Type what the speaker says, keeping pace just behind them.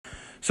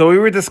So we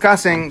were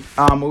discussing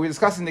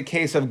the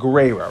case of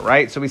Greira,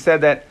 right? So we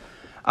said that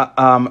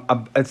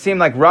it seemed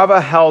like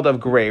Rava held of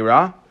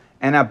Greira,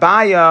 and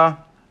Abaya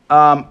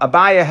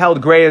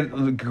held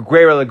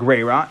Greira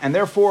Greira, and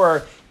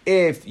therefore,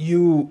 if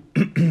you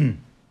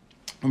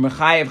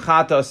mechayev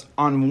chatos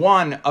on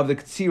one of the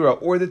Ktsira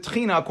or the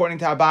Tchina, according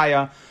to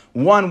Abaya,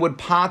 one would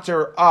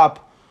potter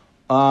up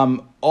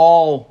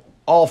all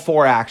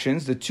four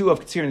actions, the two of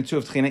Ktsira and the two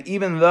of Tchina,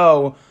 even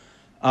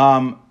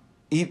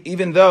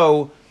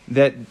though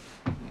that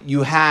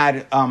you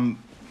had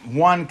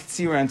one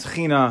Ktsira and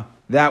Tchina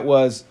that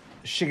was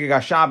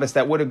Shigig Shabbos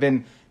that would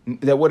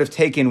have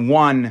taken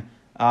one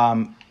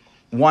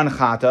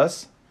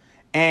Chatas,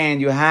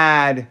 and you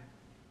had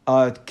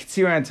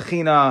Ktsira and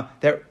Tchina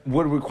that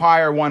would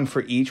require one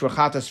for each, or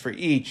Chatas for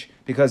each,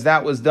 because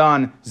that was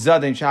done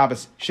Zadin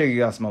Shabbos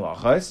Shigigas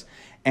Malachas.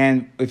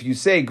 And if you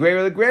say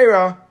Greira the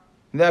Greira,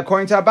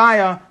 according to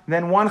Abaya,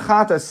 then one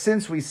Chatas,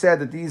 since we said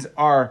that these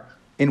are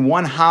in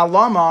one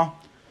halama,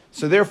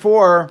 so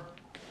therefore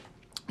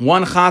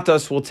one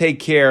Chatas will take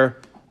care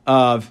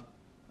of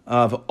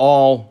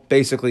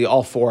basically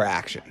all four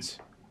actions,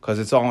 because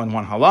it's all in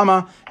one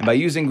halama. And by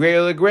using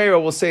Greira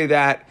Greira, we'll say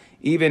that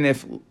even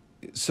if,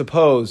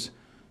 suppose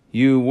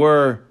you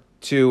were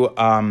to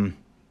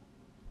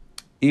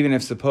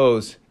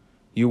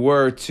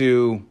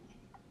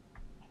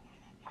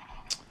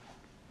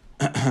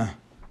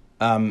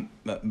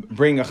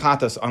bring a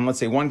chatas on, let's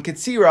say, one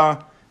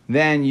Ktsira,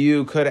 then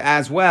you could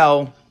as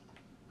well,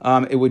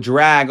 it would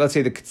drag, let's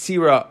say, the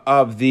Ktsira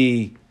of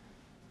the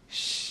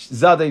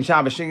Zadin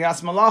Shabbos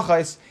Shigigas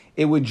Malachos,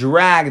 it would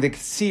drag the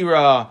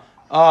Ktsira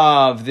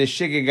of the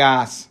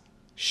Shigigas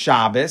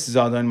Shabbos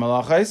Zadin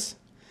Malachos,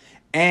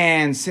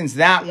 and since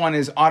that one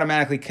is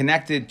automatically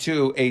connected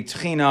to a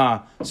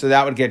Tchina, so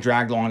that would get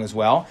dragged along as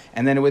well,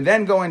 and then it would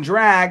then go and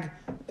drag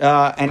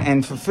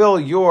and fulfill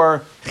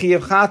your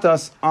Chiyav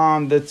Chatas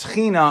on the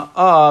Tchina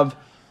of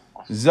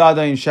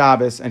Zadin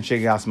Shabbos and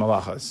Shigigas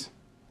Malachos.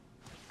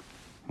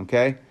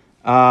 Okay?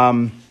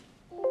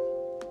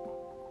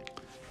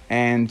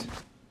 And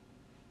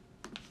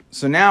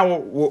so now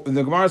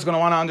the Gemara is going to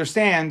want to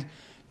understand,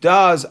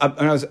 does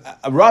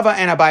Rava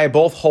and Abaya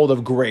both hold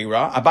of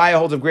Greira? Abaya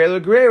holds of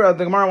Greira.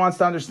 The Gemara wants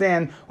to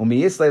understand,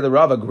 Umiyisle the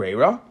Rava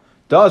Greira.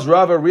 Does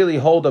Rava really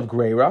hold of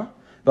Greira?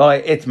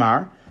 V'alei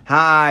Itmar.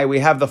 Hi, we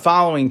have the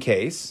following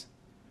case,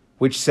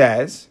 which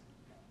says,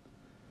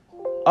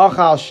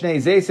 Achal shnei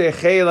zeisei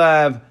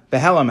chelev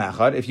behelam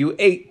echad. If you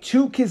ate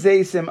two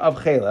kizeisim of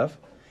chelev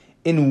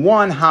in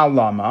one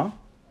halama,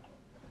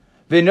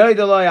 v'noy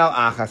deloy al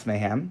achas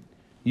mehem,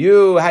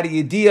 you had a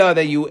idea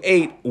that you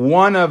ate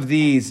one of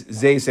these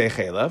zeisei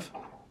chelev,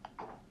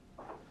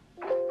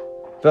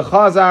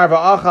 v'chazar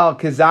v'achal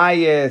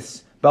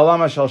kizayis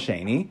balama shal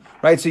sheni,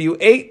 right? So you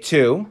ate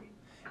two,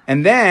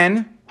 and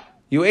then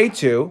you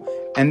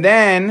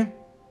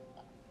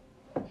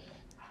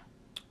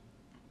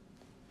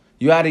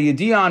had a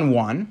yediyah on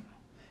one,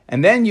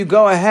 and then you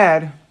go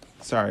ahead.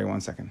 Sorry,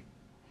 1 second.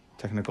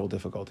 Technical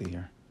difficulty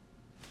here.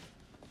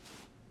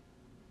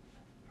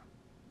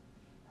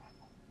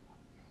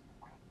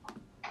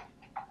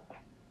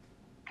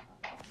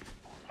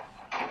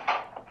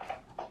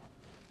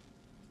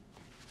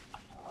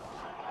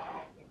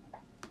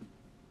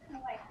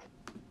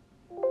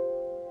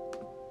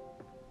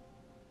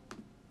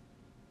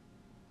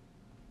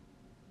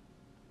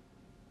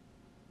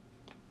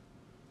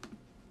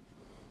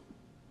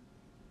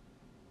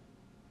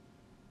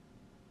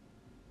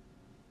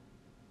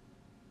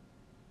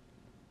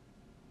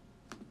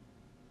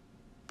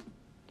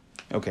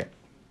 Okay.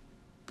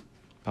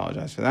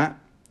 Apologize for that.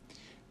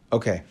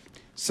 Okay.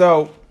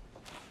 So,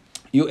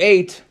 you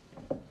ate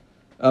two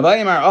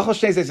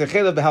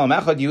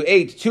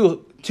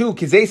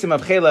kizesim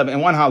of chelev and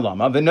one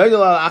halama.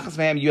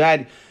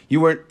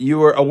 You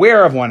were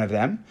aware of one of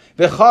them.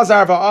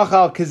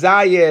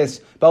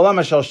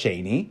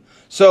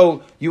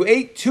 So you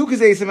ate two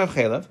kizesim of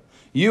chelev.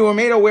 You were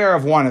made aware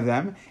of one of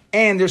them,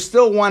 and there's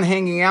still one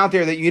hanging out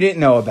there that you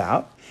didn't know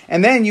about.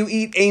 And then you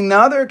eat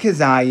another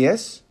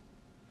kizayis,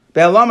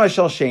 Be'alama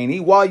shel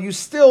sheni, while you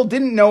still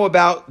didn't know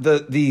about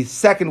the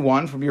second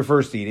one from your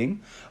first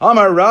eating.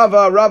 Amar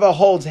Rava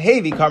holds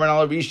heavy carbon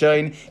al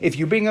rishon. If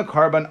you bring a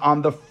carbon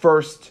on the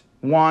first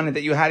one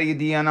that you had a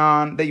yediyah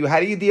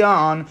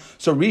on,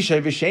 so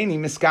rishon v'sheni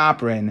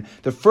miskaprin.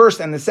 The first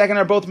and the second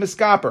are both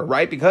miskaper,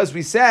 right? Because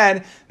we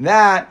said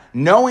that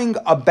knowing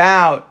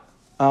about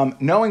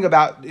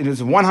it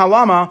is one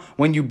halama.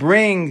 When you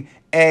bring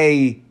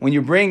a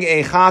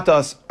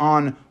chatas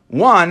on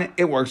one,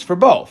 it works for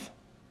both.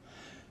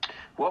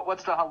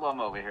 What's the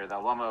halama over here? The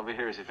halama over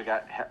here is if you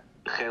got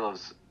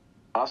chelev's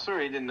asur,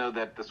 or you didn't know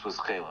that this was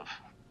chelev?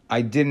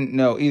 I didn't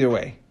know. Either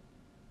way.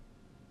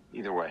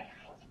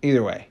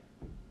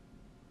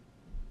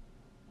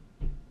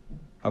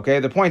 Okay,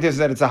 the point is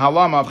that it's a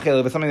halama of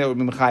chelev. It's something that would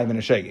be mechayiv in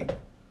a shegig.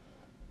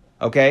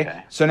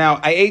 Okay, so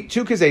now I ate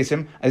two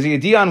kazesim, as a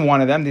yediyah on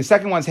one of them, the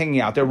second one's hanging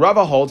out there.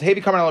 Rava holds,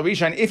 heavy carbon al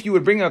rishon, if you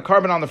would bring a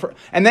carbon on the first,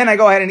 and then I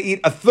go ahead and eat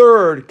a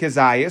third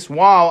kazayis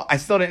while I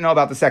still didn't know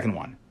about the second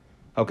one.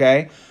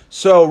 Okay?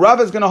 So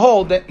Rava is going to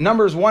hold that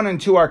numbers 1 and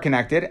 2 are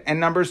connected, and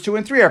numbers 2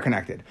 and 3 are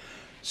connected.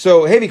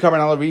 So heavy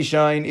carbon ala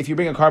rishon, if you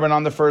bring a carbon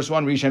on the first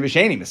one, rishon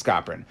v'sheni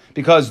miskaprin,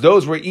 because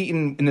those were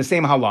eaten in the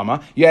same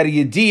halama. You had a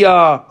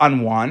yediyah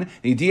on one.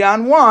 The yediyah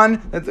on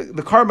one,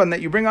 the carbon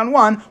that you bring on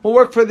one, will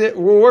work for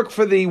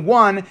the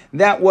one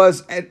that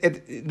was at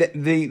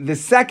the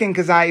second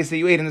kazayis that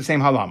you ate in the same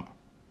halama.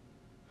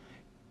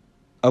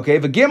 Okay,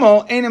 the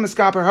gimel ain't a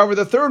miskaper. However,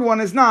 the third one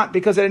is not,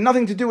 because it had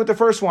nothing to do with the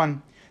first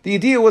one. The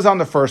yediyah was on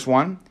the first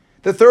one.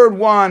 The third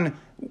one,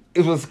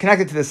 it was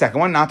connected to the second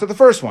one, not to the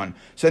first one.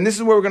 So, and this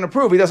is what we're going to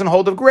prove. He doesn't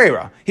hold of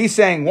Greira. He's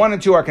saying 1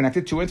 and 2 are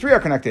connected, 2 and 3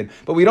 are connected.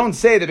 But we don't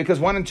say that because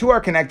 1 and 2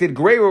 are connected,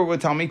 Greira would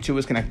tell me 2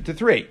 is connected to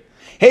 3.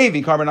 Hey,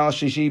 the carbon al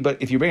shlishi,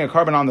 but if you bring a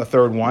carbon on the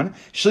third one,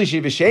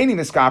 shlishi v'sheni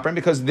miskaper,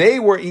 because they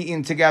were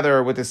eaten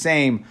together with the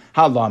same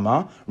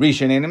halama,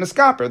 rishon and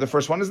miskaper. The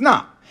first one is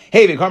not.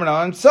 Hey, the carbon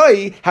al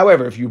tzai,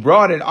 however, if you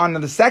brought it on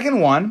the second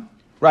one,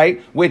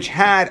 right, which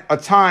had a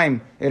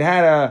time, it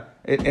had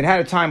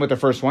a time with the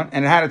first one,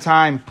 and it had a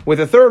time with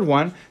the third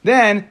one,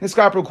 then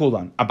niskapru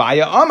kulan.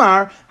 Abaya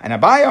Amar, and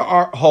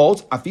Abaya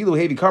holds, afilu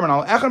hevi karban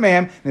al echad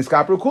mehem,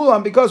 niskapru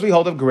kulan, because we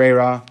hold of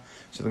Greira.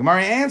 So the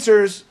Gemara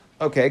answers,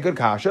 okay, good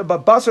kasha,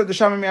 but basar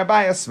d'shamim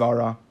Abaya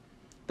svara.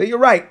 That you're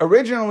right,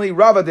 originally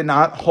Rava did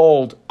not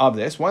hold of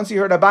this. Once he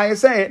heard Abaya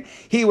say it,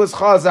 he was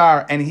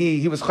chazar, and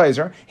he was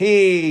chazer,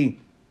 he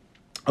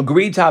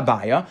agreed to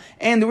Abaya,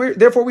 and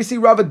therefore we see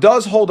Rava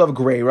does hold of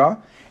Greira.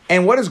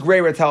 And what does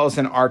Greira tell us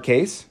in our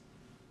case?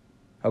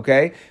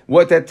 Okay,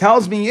 what that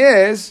tells me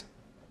is,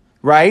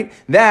 right,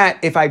 that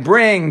if I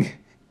bring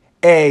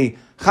a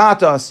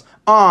chatas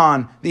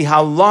on the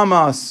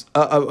halamas,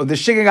 the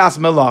shigagas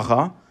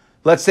melacha,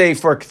 let's say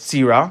for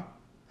ktsira,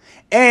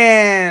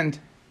 and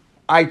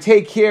I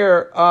take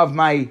care of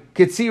my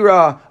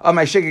ktsira of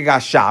my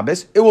shigagas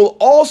Shabbos, it will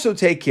also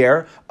take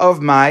care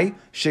of my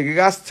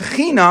shigagas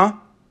tchina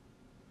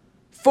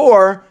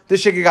for the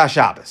shigagas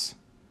Shabbos.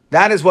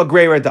 That is what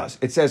Greira does.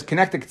 It says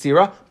connect the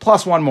ktsira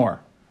plus one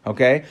more.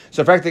 Okay,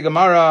 so praktik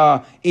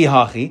Gemara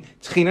ihachi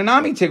tchina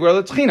nami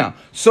tigra tchina.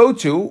 So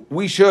too,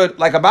 we should,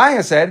 like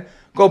Abaya said,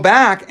 go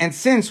back, and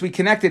since we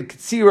connected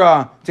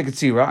ktsira to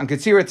ktsira and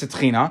ktsira to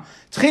tchina,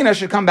 tchina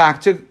should come back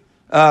to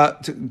the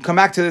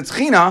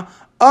tchina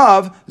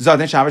of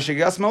zadin shabbos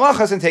shigas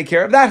malachas and take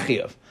care of that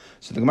chiyuv.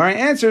 So the Gemara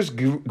answers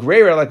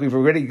Greira, like we've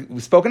already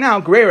spoken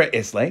out. Greira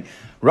isle.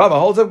 Rava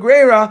holds of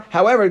Greira.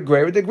 However,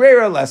 Greira de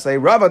Greira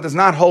lesle. Rava does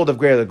not hold of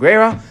Greira de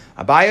Greira.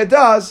 Abaya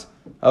does.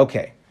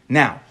 Okay,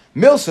 now.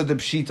 Milsa de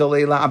Pshita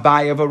Leila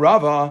Abaya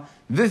Rava.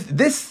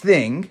 This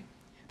thing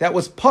that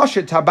was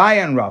Pashat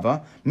Abaya and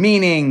Rava,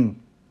 meaning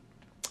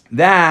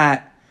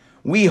that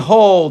we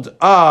hold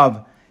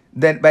of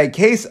that by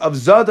case of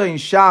Zada in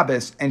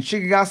Shabbos and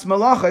Shigagas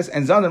Malachas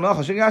and Zada and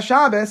Malachas Shigagas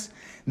Shabbos,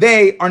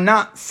 they are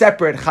not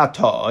separate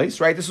chatos,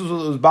 right? This was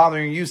what was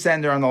bothering you,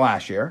 Sender, on the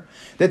last year,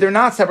 that they're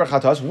not separate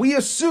chatos. We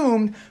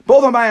assumed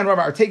both Abaya and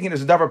Rava are taking it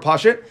as a davar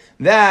Pashat,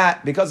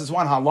 that because it's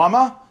one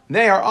halama,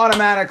 they are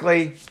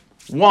automatically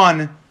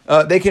one.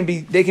 They can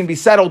be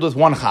settled with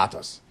one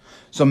chatas.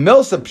 So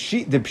milsa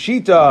the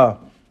pshita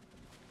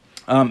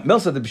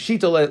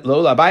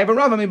lola Abaya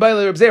v'Rava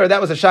mibayla Reb Zera.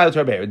 That was a shayla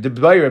to Reb Zera. The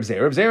Reb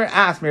Zera. Reb Zera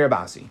asked Mir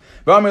Abasi.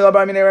 V'amir la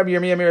bar minei Reb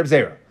Yirmiyah Mir Reb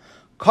Zera.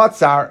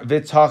 Katzar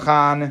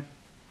v'tachan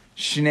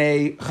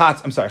shnei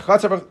chatz. I'm sorry.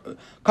 Katzar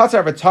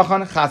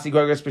v'tachan chatzi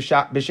gorgos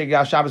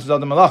b'shigas Shabbos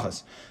zod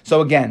malachas. So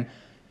again,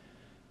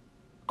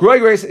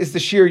 Groigres is the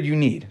shear you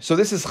need. So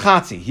this is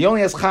chatzi. He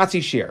only has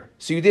chatzi shear.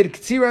 So you did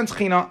ktsira and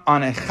tchina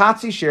on a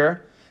chatzi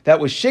shear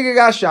that was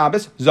shigagas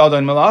Shabbos,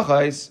 zodon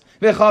melachais,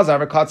 v'chazar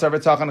v'katzar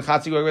v'tachan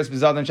chatzi groigres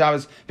b'zodon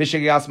Shabbos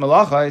b'shigagas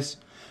melachais.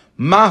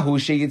 Mahu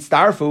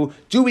sheyitzdarfu.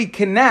 Do we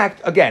connect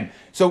again?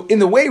 So in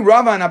the way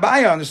Rava and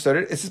Abaya understood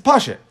it, it's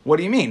pasha. What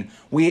do you mean?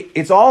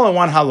 It's all in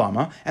one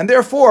halama, and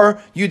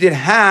therefore you did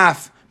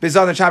half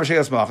b'zodon Shabbos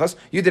shigagas melachas.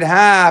 You did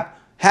half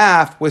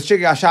with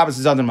Shigagas Shabbos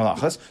and Zadin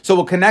Malachas, so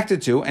we'll connect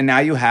it to, and now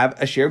you have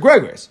a share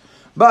Gregors.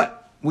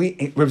 But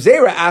Reb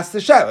Zera asked the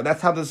Shaila.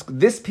 That's how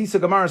this piece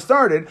of Gemara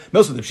started.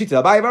 Most of the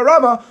Pshita Abaya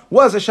Rava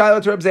was a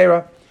Shaila to Reb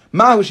Zera.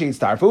 Mahu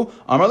sheyitztarfu.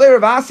 Amar le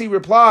Rav Asi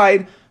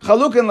replied,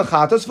 Chalukin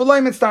lechatos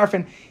v'loy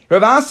mitztarfin.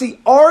 Rav Asi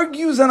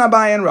argues on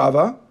Abaya and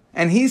Rava,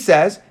 and he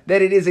says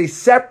that it is a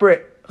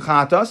separate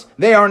chatos.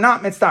 They are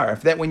not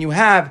mitztaref. That when you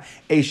have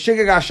a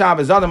Shigagas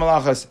Shabbos Zadin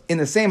Malachas in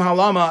the same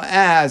halama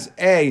as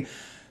a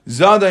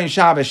Zada and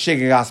Shabbos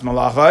Shigagas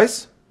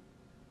Malachos,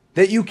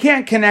 that you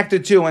can't connect the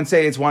two and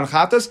say it's one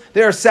chatas.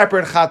 They are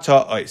separate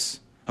chatos.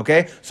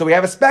 Okay, so we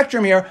have a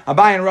spectrum here.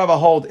 Abaya and Rava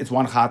hold it's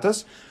one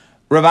chatas.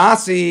 Rav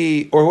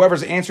Asi, or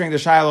whoever's answering the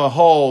Shiloh,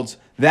 holds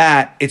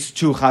that it's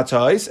two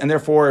chatos, and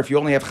therefore, if you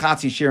only have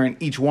chatzi share in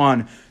each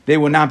one, they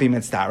will not be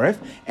mitzdarif.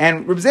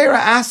 And Reb Zera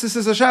asked this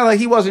as a Shiloh,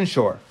 he wasn't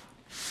sure.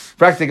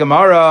 Praktik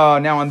Gemara,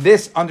 now on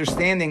this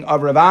understanding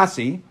of Rav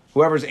Asi,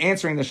 whoever's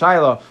answering the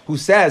Shaila, who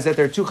says that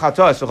there are two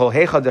chatos,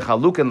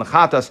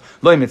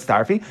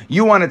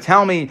 you want to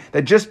tell me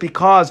that just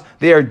because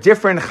they are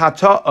different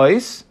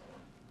chatos,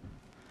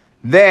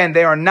 then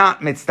they are not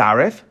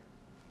mitzdarif,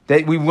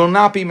 that we will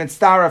not be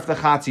mitzdaref the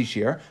chatzi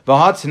shir.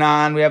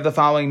 V'hatzanan, we have the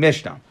following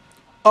Mishnah.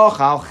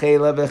 Ochal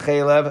chelev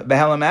v'chelev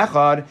behelam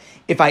echad.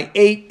 If I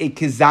ate a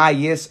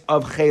kizayis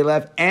of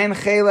chelev and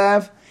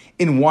chelev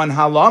in one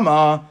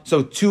halama,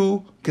 so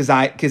two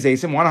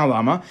kizayis one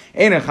halama,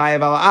 ein chayev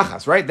ala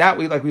achas, right? That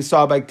we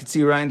saw by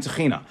Ketzira and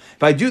Techina.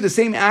 If I do the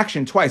same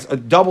action twice, a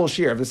double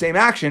share of the same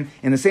action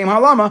in the same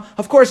halama,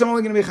 of course I'm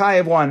only going to be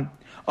chayev one.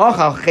 If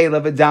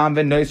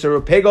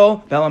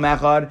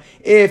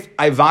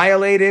I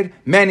violated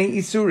many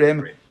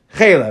isurim,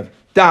 chelev,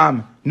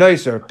 dam,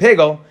 noiser,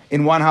 pigel,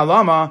 in one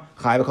halama,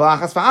 chayev kol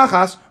achas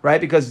va'achas, right?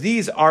 Because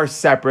these are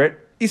separate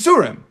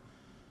isurim.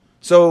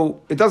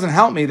 So it doesn't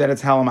help me that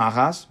it's halam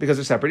achas because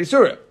they're separate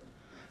isurim.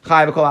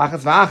 Chayev kol achas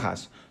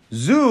va'achas.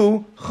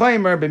 Zu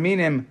chaymer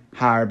b'minim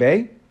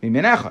harbe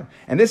b'min echad.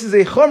 And this is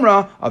a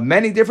chumrah of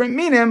many different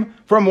minim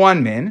from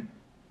one min.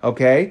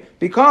 Okay,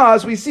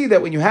 because we see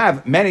that when you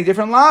have many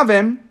different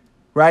lavim,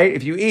 right?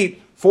 If you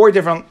eat 4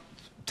 different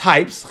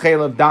types,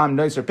 chelev, dam,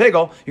 noiser,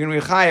 pigel, you're going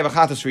to be chayev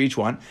achatas for each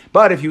one.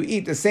 But if you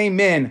eat the same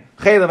min,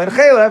 chelev and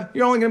chelev,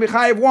 you're only going to be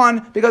chayev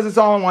one because it's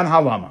all in one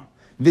halama.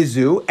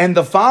 Vizu, and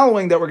the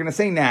following that we're going to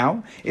say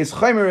now is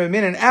chaymer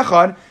min and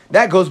echad.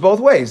 That goes both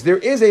ways. There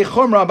is a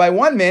chumrah by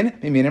one min,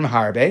 minim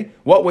harbe.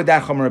 What would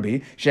that chumrah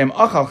be? Shem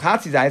achal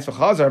chatzi zayis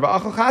v'chazar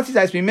v'achal chatzi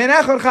zayis min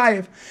echad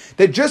chayev.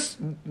 That just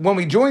when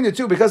we join the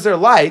two, because they're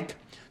like,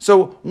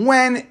 so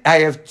when I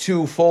have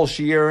 2 full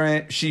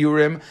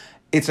shiurim,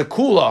 it's a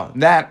kula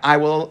that I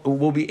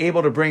will be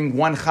able to bring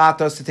 1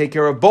 chatas to take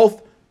care of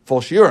both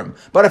full shiurim.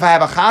 But if I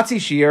have a chatzi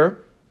shiur,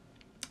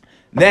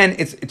 then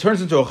it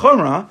turns into a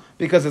chumrah,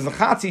 because as a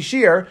chatzi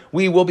shir,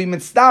 we will be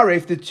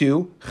mitzdaref the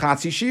 2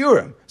 chatzi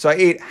shiurim. So I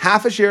ate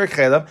half a shir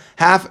chelev,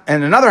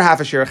 and another half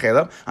a shir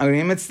chelev. I'm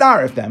going to be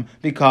mitzdaref them,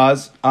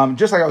 because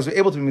just like I was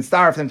able to be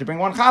mitzdaref them to bring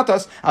 1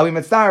 chatas, I'll be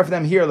mitzdaref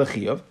them here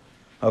lechiyuv.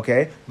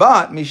 Okay?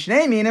 But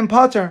mishnei min and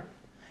pater.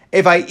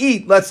 If I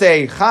eat, let's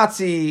say,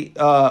 chatzi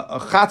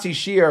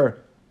shir,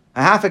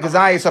 a half a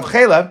kazayis of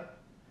chelev,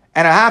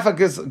 and a half a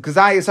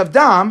kazayis of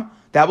dam,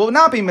 that will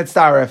not be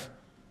mitzdaref.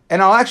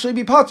 And I'll actually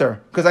be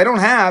potter, because I don't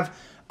have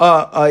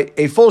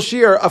a full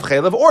shear of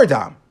chelev or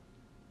dam.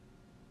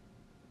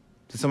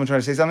 Did someone try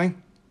to say something?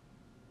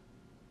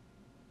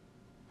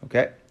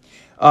 Okay.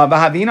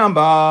 V'havinam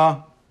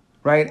ba,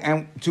 right?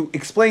 And to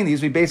explain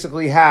these, we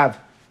basically have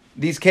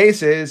these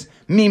cases.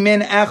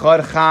 Mimin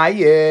echad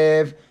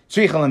chayev.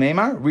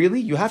 Really?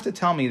 You have to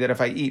tell me that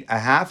if I eat a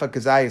half a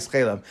kazayis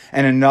chelev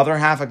and another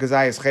half a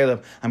kazayis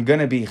chelev, I'm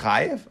going to be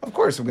chayev? Of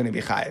course I'm going to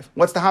be chayev.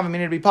 What's the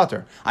havamina to be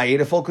potter? I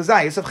ate a full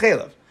kazayis of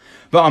chelev.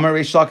 But Amar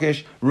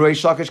Reish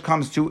Lakish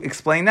comes to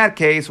explain that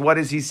case. What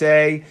does he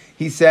say?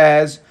 He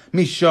says,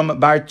 Mishum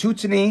bar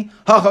tutani.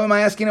 Am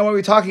I asking what are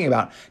we talking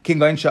about?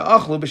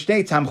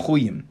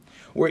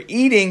 We're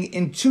eating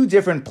in 2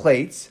 different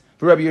plates.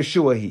 For Rabbi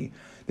Yeshua,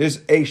 there's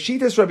a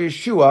Shitas Rabbi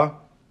Yeshua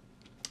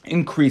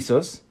in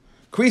Krisos.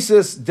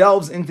 Krisos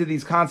delves into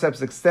these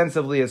concepts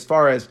extensively as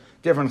far as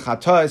different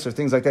chatos or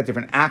things like that,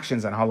 different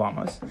actions and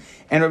halamas.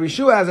 And Rabbi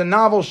Yeshua has a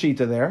novel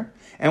Shita there.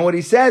 And what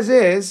he says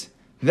is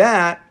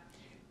that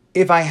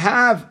if I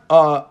have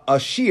a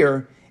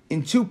shear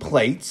in 2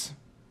 plates,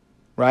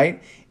 right,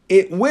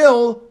 it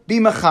will be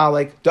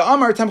mechalik.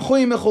 Da'amar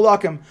tamchuyim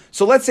mechulakim.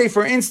 So let's say,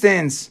 for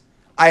instance,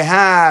 I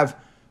have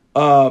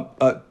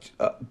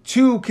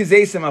 2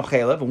 kizesim of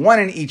chelev, 1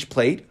 in each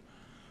plate.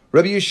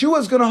 Rabbi Yeshua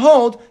is going to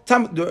hold,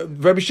 Rabbi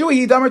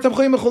Yeshua, damar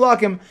tamchuyim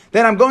mechulakim,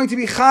 then I'm going to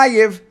be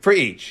chayiv for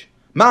each.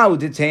 Ma'u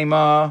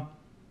detema.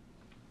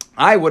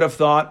 I would have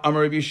thought,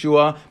 Amar Rabbi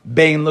Yeshua,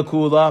 bein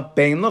lekula,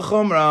 bein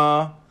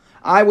lechumra.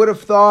 I would have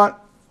thought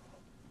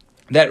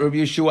that Rabbi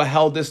Yeshua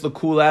held this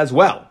lakula as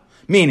well.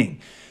 Meaning,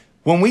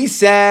 when we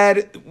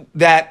said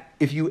that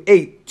if you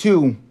ate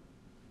 2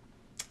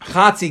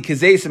 chatzi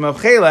kizesim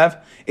of chelev,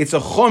 it's a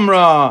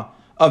chumrah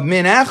of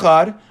min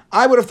echad,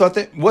 I would have thought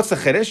that, what's the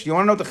chiddush? You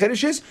want to know what the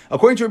chiddush is?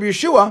 According to Rabbi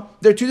Yeshua,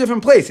 they're 2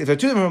 different plates. If they're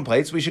 2 different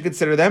plates, we should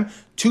consider them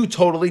 2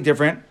 totally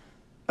different.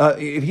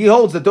 If he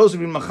holds that those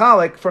would be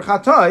machalik for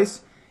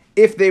chatais,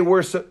 if they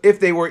were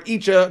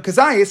each a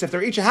kazayis, if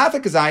they're each a half a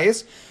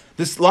kazayis,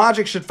 this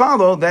logic should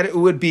follow that it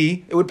would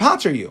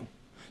pater you.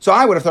 So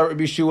I would have thought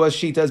Rabbi Yeshua's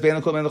shita is bein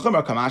l'kula bein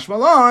l'chumra kamash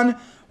malon.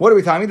 What are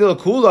we telling me? The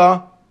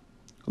l'kula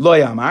lo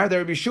yamar. The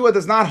Rabbi Yeshua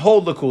does not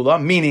hold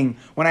l'kula, meaning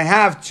when I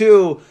have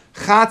 2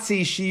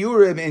 chatzi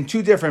shiurim in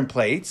 2 different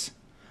plates,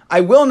 I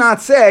will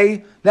not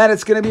say that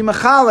it's going to be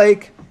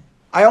machalik.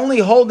 I only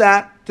hold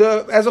that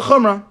as a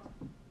chumrah.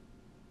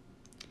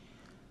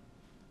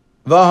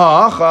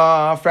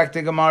 V'ha'acha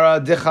frakti gemara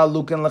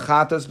dichalukin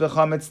lechatas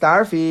b'chametz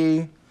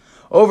tarfi.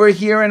 Over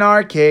here in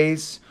our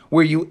case,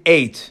 where you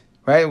ate,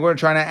 right? We're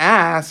trying to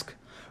ask,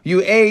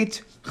 you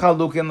ate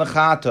chalukin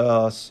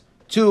lechatos,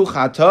 2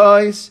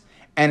 chatos,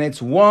 and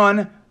it's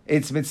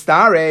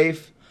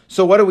mitzdaref.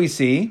 So what do we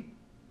see?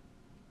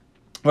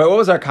 Right, what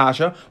was our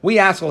kasha? We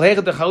ask, we say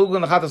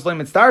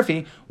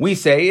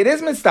it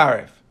is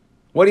mitzdaref.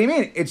 What do you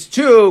mean? It's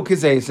 2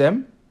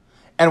 kizesim,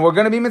 and we're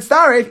going to be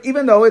mitzdaref,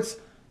 even though it's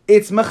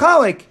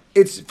mechalik.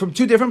 It's from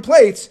 2 different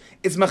plates.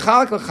 It's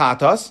mechalik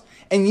lechatos,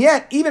 And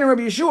yet, even in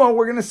Rabbi Yeshua,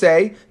 we're going to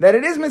say that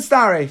it is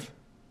mitzaref.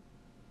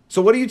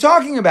 So what are you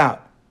talking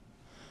about?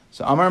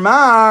 So Amar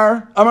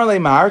Le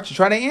Mar, to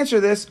try to answer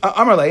this,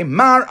 Amar Le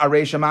Mar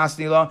Aresha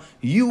Masnila,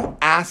 you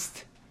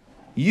asked,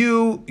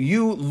 you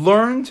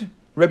learned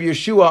Rabbi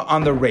Yeshua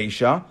on the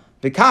Resha,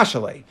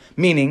 B'kashale,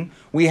 meaning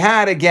we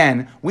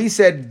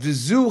said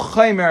V'zu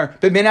Chaymer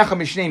B'min Echad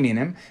Mishnei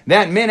Minim,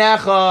 that Min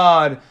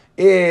Echad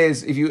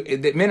is,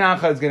 Min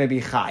Echad is going to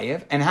be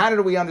Chayev, and how did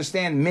we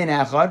understand Min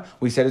Echad?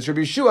 We said it's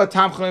Rabbi Yeshua,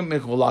 Tamchim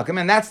Mechulakim,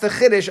 and that's the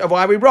Chiddush of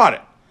why we brought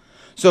it.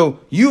 So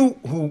you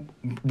who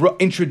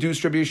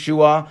introduced Rabbi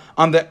Yeshua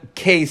on the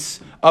case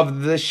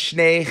of the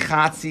Shnei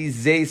Chatzi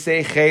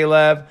Zeisei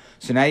Chelev,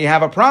 so now you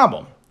have a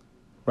problem.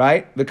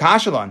 Right? The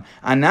kashalon.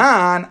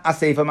 Anan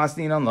aseifa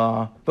masnin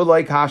Allah.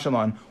 V'loi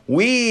kashalon.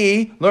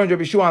 We learned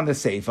Rabbi Yeshua on the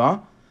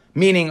seifa,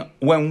 meaning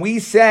when we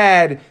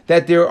said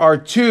that there are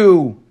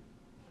two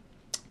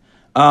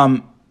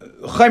chaymer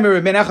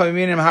ben echad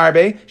minim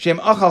harbe shem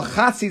achal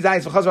chatzi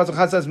zayis v'chaz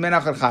v'chatzas men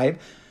echad chayiv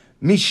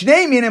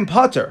mishnei minim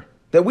pater,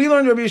 that we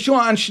learned Rabbi Yeshua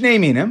on shnei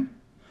minim.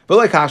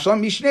 V'loi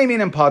kashalon mishnei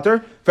minim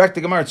pater. Fact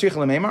the Gemara tzricha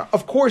lemeimar.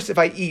 Of course, if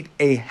I eat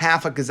a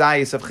half a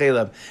kazayis of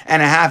chelev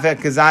and a half a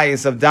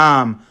kazayis of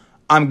dam,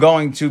 I'm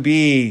going to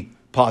be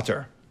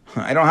potter.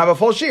 I don't have a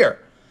full shear.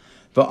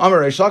 But Amar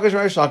Reish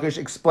Lakish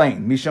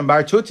explained, Misham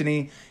Bar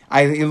Tutani,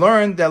 I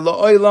learned that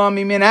Lo'oila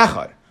mi min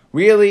echad.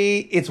 Really,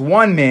 it's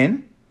one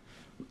min.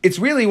 It's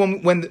really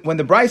when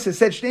the Brisa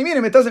said shnei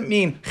minim, it doesn't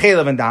mean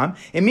chelev and dam.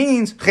 It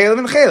means chelev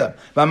and chelev.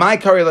 But my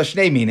kari la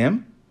shnei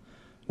minim.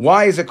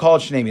 Why is it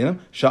called shnei minim?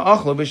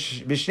 Sha'achlo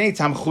b'shnei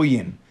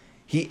tamchuyin.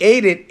 He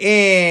ate it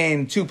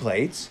in 2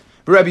 plates.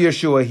 Rabbi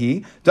Yeshua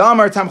he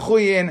damar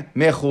tamchuyin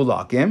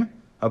mechulakim.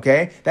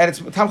 Okay, that it's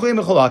tamchuyin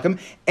mechulakim,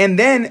 and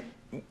then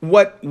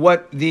what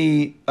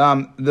the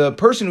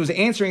person who's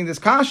answering this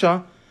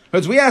kasha,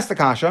 because we asked the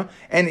kasha,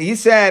 and he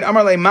said,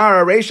 Amar le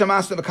Mara Reisha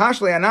Master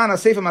V'Kashle Anana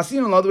Seifa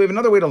Masin Allah. We have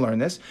another way to learn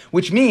this,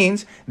 which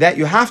means that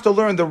you have to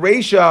learn the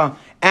Reisha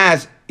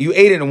as you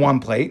ate it in 1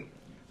 plate.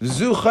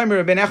 Zu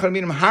Chaymer ben Echad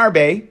Minim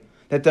Harbe,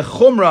 that the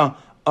Chumrah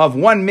of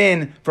 1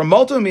 min from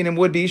multiple minim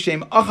would be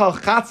Shem Achal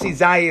Chatzi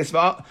Zayis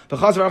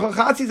V'Chaz V'Achal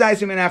Chatzi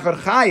Zayis Min Echad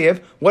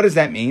Chayev. What does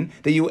that mean?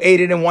 That you ate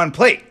it in 1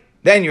 plate.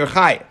 Then you're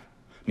Chayev.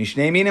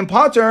 Mishnei Minim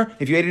Potter,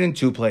 if you ate it in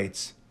 2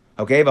 plates.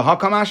 Okay,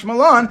 V'Hakamash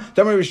Malan,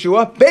 Damar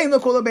Yeshua, Bein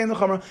L'Kula, Bein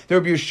L'Chamra. The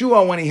Rabbi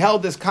Yeshua, when he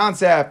held this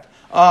concept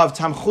of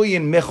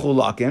Tamchuyin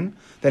Mechulakin,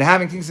 that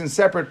having things in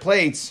separate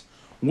plates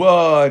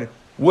would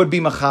be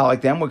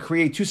machalik them, would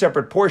create 2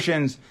 separate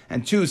portions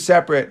and 2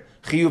 separate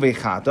chiyuvei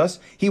chatas,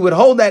 he would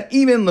hold that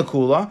even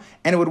l'kula,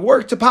 and it would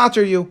work to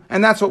pater you,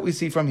 and that's what we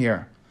see from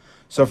here.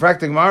 So, or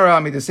the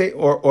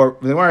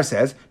Gemara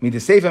says,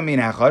 midaseifa min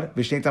echad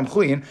v'shnei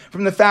tamchuyin,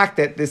 from the fact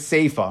that the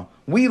seifa,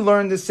 we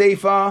learned the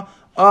seifa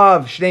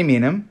of shnei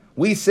minim.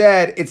 We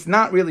said it's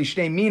not really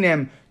shnei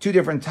minim, 2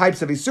 different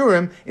types of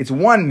isurim. It's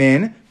 1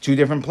 min, 2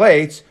 different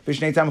plates.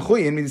 V'shnei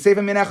tamchuyin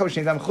midaseifa min echad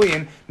v'shnei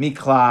tamchuyin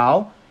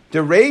miklal. The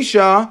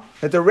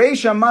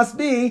Reisha must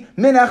be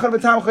min echad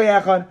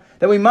v'tamchay echad.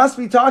 That we must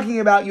be talking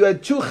about you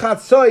had 2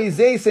 chatzoi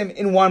zeisim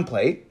in 1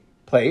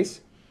 place.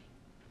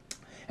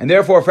 And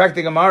therefore,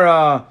 frakti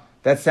Gemara,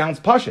 that sounds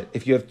pashut.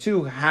 If you have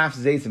 2 half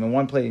zeisim in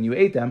 1 plate and you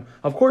ate them,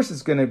 of course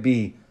you're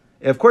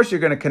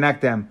going to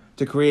connect them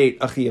to create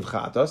a chiyuv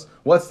chatos.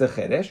 What's the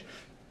chiddush?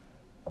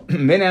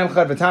 Min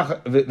echad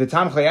v'tamchay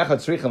echad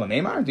tzricha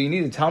l'meimar. Do you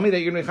need to tell me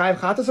that you're going to be chayiv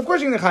chatos? Of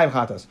course you're going to be chayiv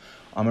chatos.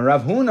 Amar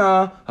Rav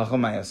Huna,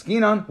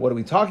 hachamayaskinan. What are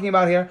we talking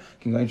about here?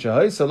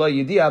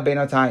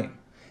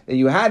 That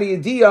you had a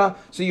yediyah,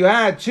 so you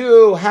had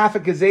 2 half a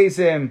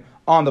kazaysim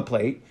on the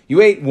plate.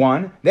 You ate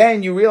 1,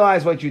 then you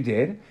realize what you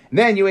did,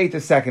 then you ate the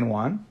second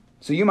one.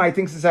 So you might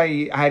think since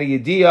I had a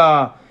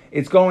yediyah,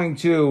 it's going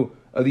to,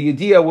 the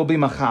yediyah will be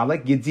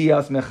machalik,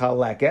 yediyas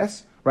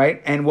mechalekes,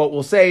 right? And what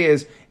we'll say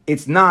is,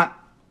 it's not,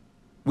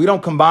 we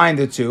don't combine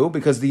the 2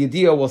 because the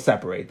yediyah will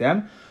separate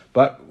them.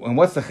 But and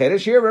what's the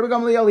chiddush here? Rabbi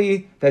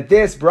Gamliel, that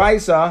this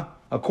brisa,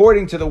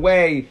 according to the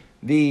way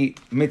the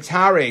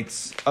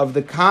mitarex of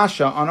the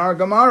kasha on our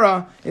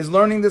Gemara is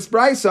learning this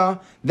brisa,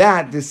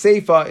 that the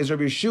seifa is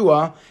Rabbi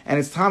Yeshua and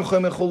it's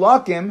tamchay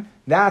mechulakim.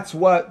 That's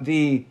what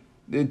the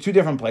 2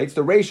 different plates.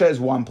 The reisha is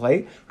 1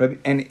 plate,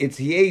 and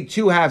he ate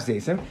 2 halves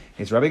zeisim.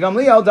 It's Rabbi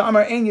Gamliel. The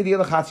Amar ein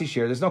yediyah lechatzi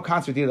shir. There's no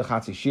concert yediyah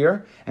lechatzi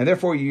shir, and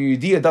therefore your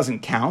yediyah doesn't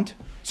count.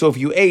 So if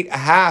you ate a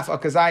half a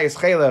kazayis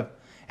chelev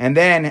and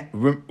then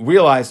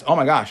realized, oh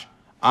my gosh,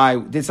 I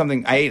did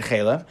something, I ate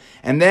chelev,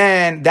 and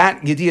then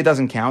that yediyah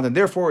doesn't count, and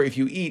therefore if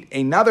you eat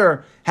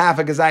another half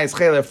a gazayas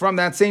chelev from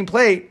that same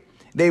plate,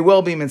 they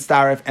will be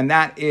mitzdaref, and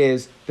that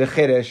is the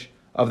chiddush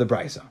of the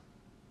brisa.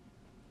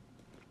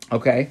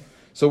 Okay,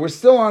 so we're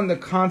still on the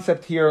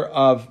concept here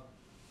of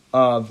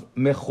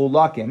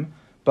mechulakim,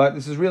 but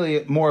this is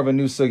really more of a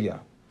new sugya.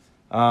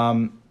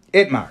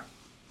 Itmar.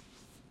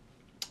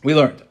 We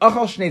learned.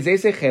 Achal shnei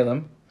zeisei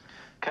chelim.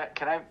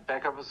 Can I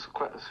back up a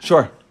question?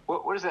 Sure.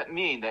 What does that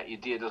mean that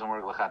yediyah doesn't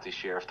work l'chati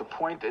shir? If the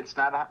point it's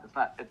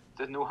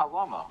the new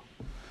halama.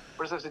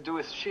 What does that have to do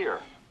with shir?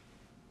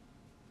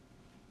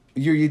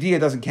 Your yediyah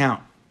doesn't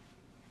count.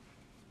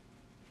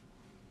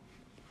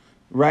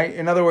 right?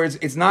 In other words,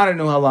 it's not a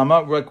new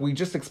halama. Like we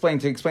just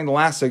explained, to explain the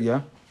last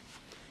sugya.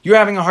 You're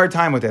having a hard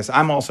time with this.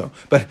 I'm also.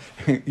 But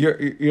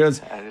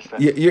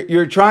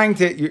you're trying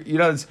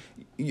to,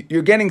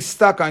 you're getting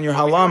stuck on your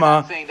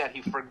halama. Saying that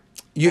he forgot.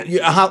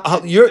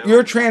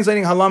 You're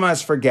translating halama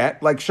as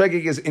forget, like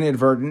shegig is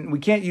inadvertent. We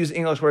can't use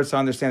English words to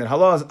understand it.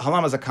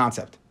 Halama is a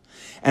concept.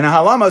 And a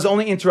halama is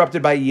only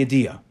interrupted by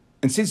yediyah.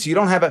 And since you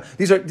don't have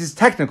this is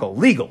technical,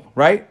 legal,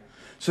 right?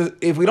 So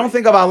if we don't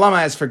think of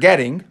halama as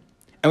forgetting,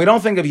 and we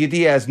don't think of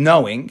yediyah as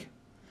knowing,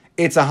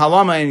 it's a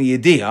halama and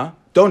yediyah.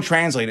 Don't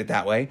translate it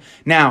that way.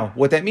 Now,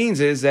 what that means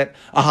is that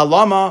a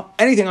halama,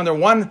 anything under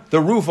the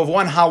roof of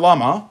one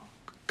halama,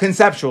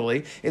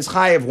 conceptually, is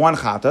chayiv one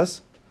chatas.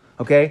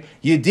 Okay,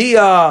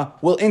 yediyah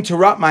will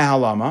interrupt my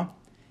halama.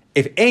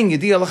 If ein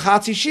yediyah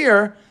l'chatzi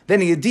shir,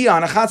 then a yediyah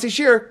on a chatzi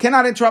shir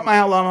cannot interrupt my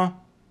halama.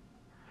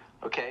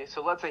 Okay,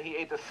 so let's say he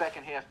ate the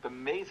second half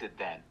b'mezid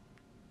then.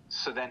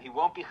 So then he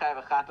won't be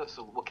chayav achata,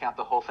 so we'll count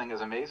the whole thing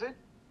as a mezid?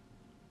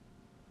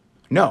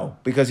 No,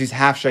 because he's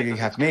half shegig,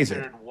 half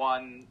mezid.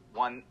 One.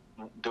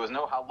 There was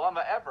no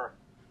halama ever.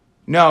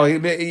 No,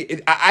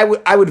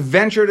 I would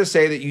venture to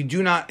say that you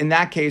do not, in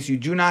that case, you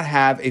do not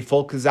have a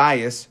full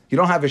kazayas. You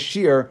don't have a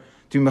shear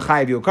to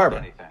mechayev your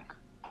carbon.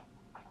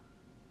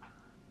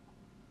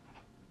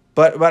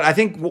 But I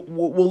think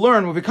we'll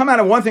learn, when we come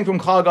out of one thing from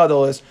Klal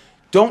Gadol is,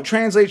 don't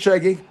translate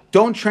shegig,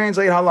 don't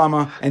translate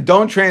halama, and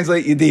don't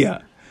translate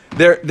yediyah.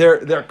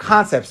 They're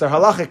concepts, they're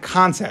halachic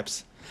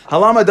concepts.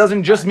 Halama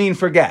doesn't just mean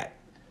forget,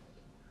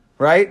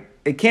 right?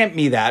 It can't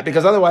mean that,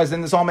 because otherwise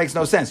then this all makes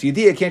no sense.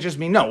 Yediyah can't just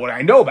mean no. What do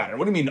I know about it?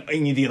 What do you mean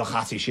yediyah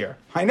l'chasi shir?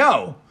 I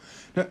know.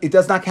 No, it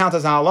does not count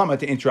as a halama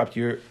to interrupt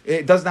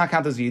it does not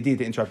count as a yediyah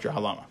to interrupt your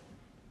halama.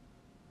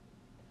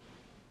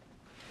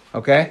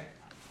 Okay?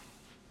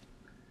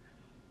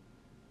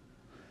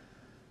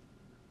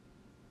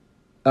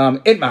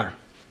 Itmar.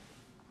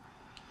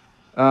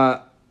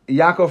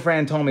 Yaakov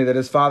Fran told me that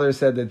his father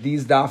said that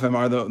these dafim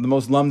are the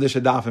most lumdish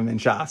dafim in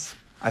Shas.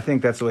 I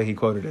think that's the way he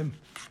quoted him.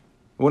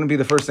 It wouldn't be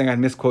the first thing I'd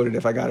misquoted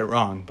if I got it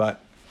wrong,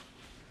 but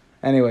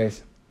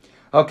anyways.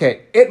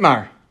 Okay,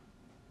 Itmar.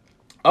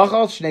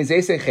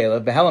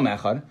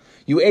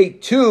 You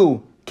ate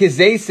 2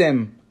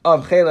 kizesim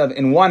of chelev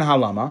in one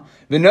halama.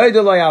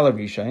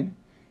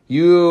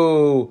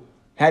 You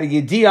had a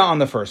yediyah on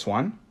the first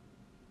one,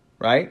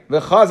 right?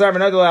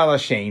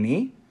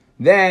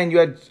 Then you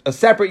had a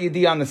separate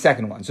yediyah on the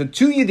second one. So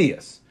 2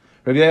 yediyahs.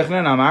 Rabbi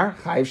Yochanan Amar,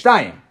 chayiv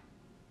shtayim.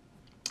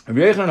 Rabbi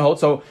Yochanan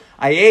holds, so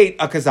I ate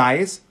a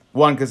kazayis,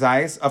 1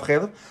 kazayis of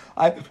chelev.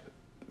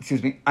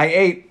 I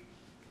ate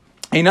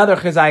another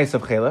kazayis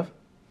of chelev.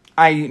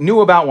 I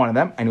knew about one of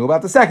them. I knew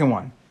about the second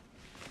one.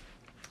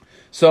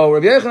 So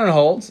Rabbi Yochanan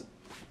holds,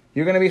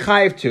 you're going to be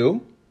chayiv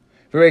 2.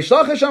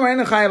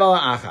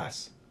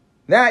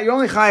 That you're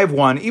only chayiv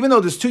 1. Even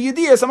though there's 2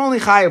 yediyahs, I'm only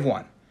chayiv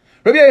 1.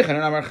 Rabbi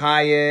Yochanan Amar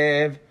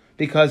chayiv,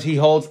 because he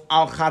holds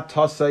al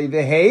chatasai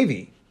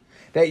v'hevi,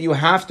 that you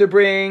have to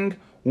bring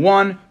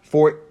 1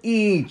 for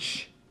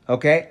each.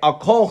 Okay, I'll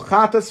call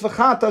chatas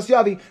v'chatas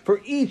yavi,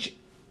 for each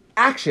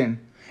action.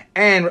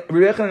 And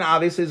Rabbi Yochanan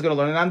obviously is going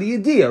to learn it on the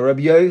yediyah.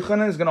 Rabbi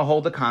Yochanan is going to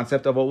hold the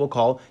concept of what we'll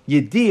call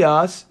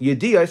yediyas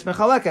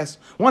mechalekes.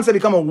 Once I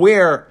become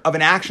aware of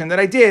an action that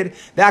I did,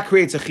 that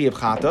creates a chiyuv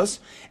chatas.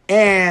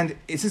 And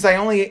since I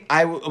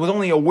was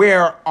only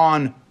aware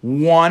on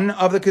 1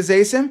 of the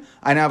kazesim,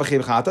 I now have a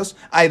chiyuv chatas.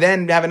 I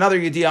then have another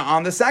yediyah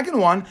on the second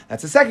one.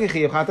 That's the second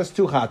chiyuv chatas,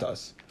 2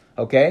 chatas.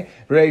 Okay,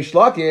 Reish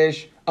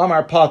Lakish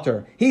Amar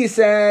Pater. He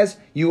says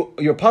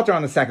you're Pater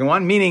on the second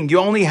one, meaning you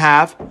only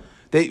have.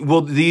 The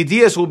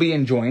yediyas will be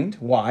enjoined.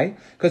 Why?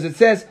 Because it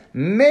says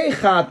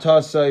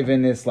mechatasai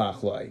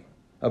v'nislach.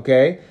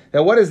 Okay,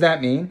 now what does that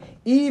mean?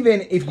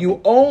 Even if you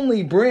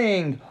only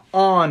bring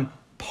on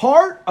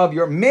part of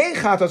your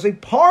mechatasai,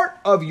 part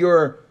of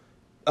your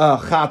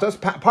chatas,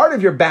 part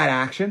of your bad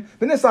action,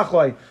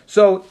 v'nislach.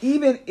 So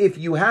even if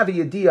you have a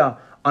yediyah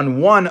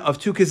on 1 of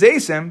 2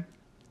 kazesim,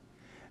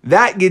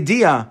 that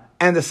yediyah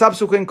and the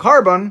subsequent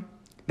carbon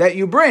that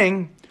you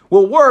bring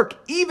will work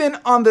even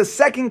on the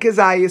second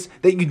kazayis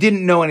that you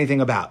didn't know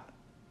anything about.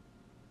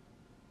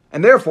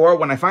 And therefore,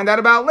 when I find out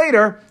about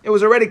later, it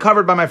was already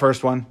covered by my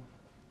first one.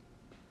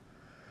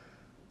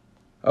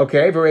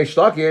 Okay, V'reish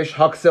Lakish,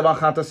 Haksev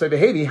Achatasei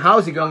V'hevi, how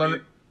is he going to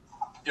learn?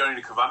 You don't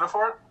need a kavanah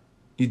for it?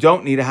 You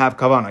don't need to have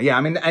kavanah. Yeah,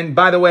 I mean, and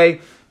by the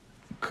way,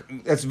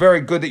 it's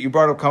very good that you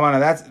brought up kavanah.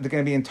 That's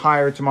going to be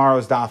entire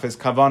tomorrow's daf is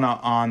kavanah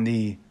on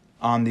the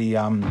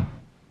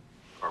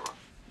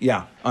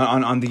Yeah,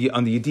 on the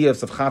idea of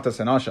chatas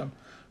and asham,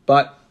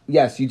 but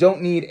yes, you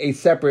don't need a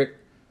separate.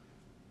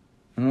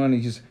 I don't want to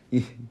use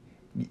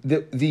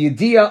the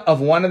idea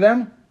of one of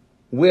them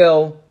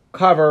will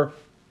cover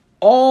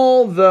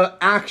all the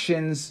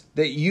actions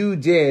that you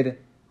did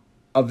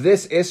of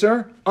this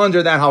isser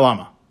under that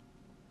halama.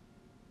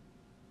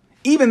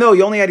 Even though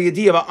you only had a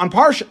idea on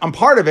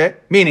part of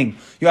it, meaning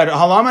you had a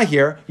halama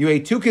here, you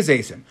ate 2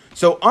 kazesim.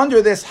 So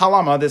under this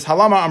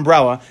halama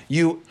umbrella,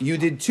 you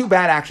did 2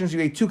 bad actions,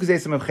 you ate 2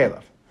 kazesim of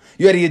chelev.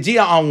 You had a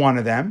yediyah on one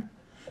of them,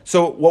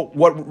 So what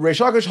Reish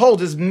Lakish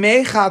holds is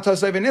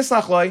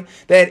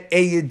that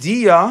a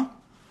yediyah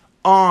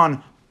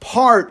on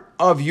part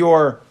of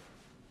your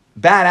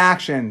bad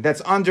action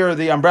that's under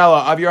the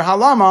umbrella of your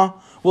halama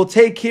will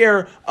take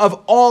care of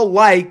all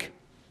bad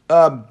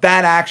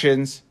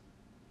actions.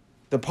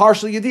 The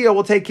partial yediyah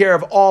will take care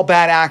of all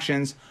bad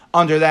actions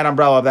under that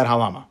umbrella of that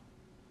halama.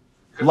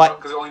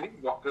 Because it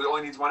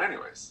only needs one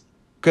anyways.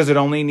 Because it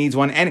only needs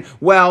one. It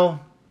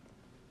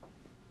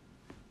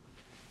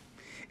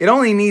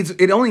only needs.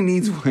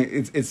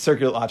 It's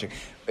circular logic.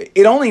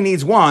 It only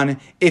needs one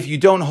if you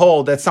don't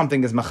hold that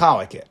something is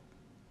machalik it.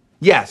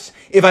 Yes,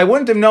 if I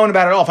wouldn't have known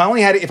about it all,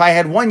 if I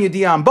had one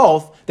yediyah on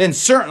both, then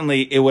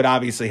certainly it would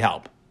obviously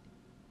help.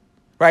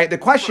 Right? The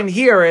question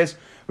here is,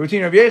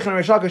 between Rabbi Yochanan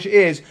and Reish Lakish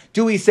is,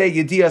 do we say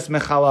yediyas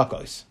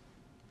mechalakos?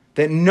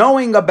 That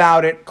knowing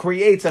about it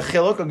creates a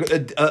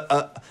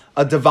chiluk,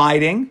 a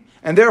dividing,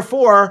 and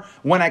therefore,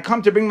 when I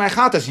come to bring my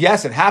chatas,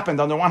 yes, it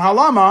happened under one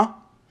halama.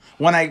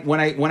 When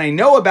I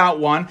know about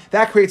one,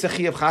 that creates a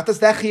chiyuv chatas.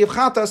 That chiyuv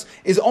chatas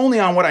is only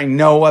on what I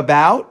know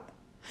about.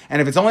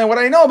 And if it's only what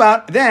I know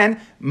about,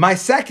 then my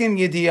second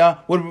yediyah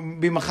would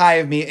be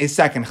mechayev me a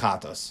second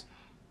chatos.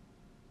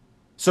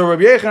 So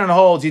Rabbi Yochanan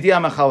holds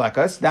yediyah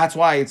mechalekas. That's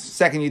why it's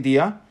second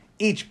yediyah.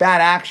 Each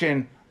bad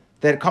action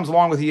that comes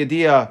along with the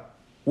yediyah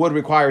would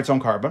require its own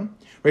carbon.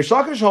 Reish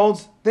Lakish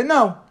holds that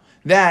no,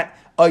 that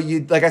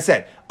like I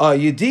said, a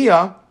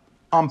yediyah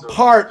on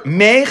part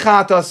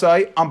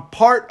mechatasai, on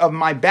part of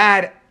my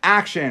bad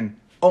action,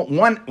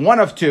 one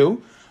of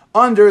two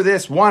under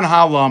this one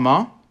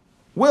halama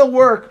will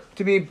work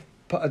to be.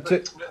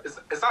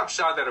 It's not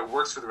shot that it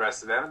works for the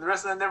rest of them, and the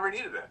rest of them never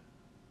needed it.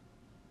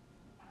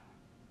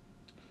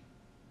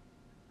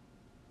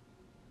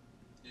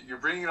 You're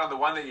bringing it on the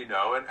one that you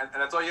know, and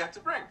that's all you have to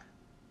bring.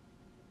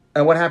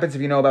 And what happens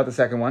if you know about the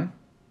second one?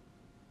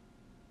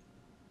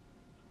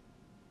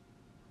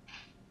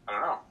 I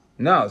don't know.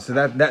 No, so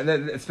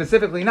that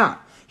specifically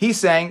not. He's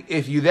saying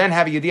if you then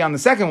have a yediyah on the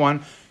second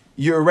one,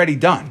 you're already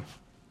done.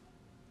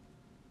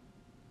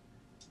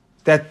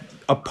 That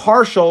a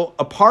partial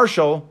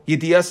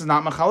yediyas is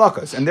not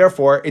mechalakas, and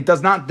therefore it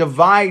does not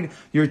divide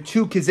your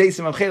two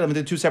kizesim of chelim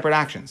into two separate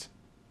actions.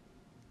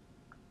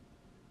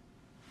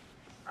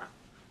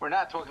 We're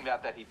not talking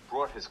about that he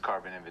brought his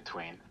carbon in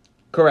between.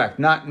 Correct.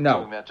 We're talking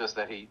about just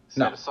that he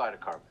set aside a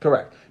carbon.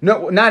 Correct.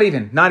 No, not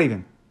even.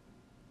 The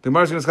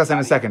Gemara is going to discuss that in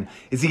a second.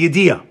 It's a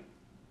yediyah.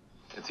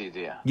 It's a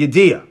yediyah.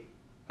 Yediyah.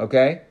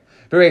 Okay?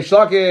 Reish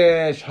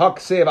Lakish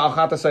haksiv al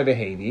chatasai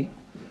v'hevi.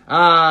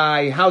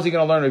 How's he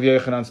going to learn Rabbi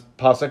Yochanan's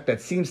pasuk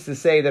that seems to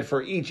say that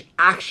for each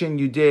action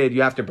you did,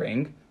 you have to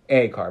bring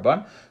a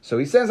carbon? So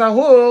he says,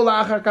 Ahul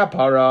la'achar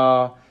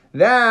kapara.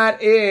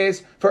 That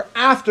is for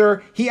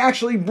after he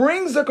actually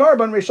brings the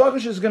carbon. Reish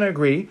Lakish is going to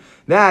agree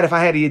that if I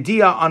had a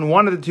yediyah on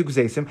one of the two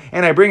kuzesim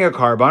and I bring a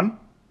carbon,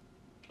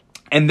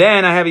 and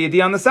then I have a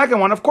yediyah on the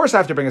second one, of course I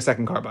have to bring a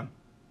second carbon.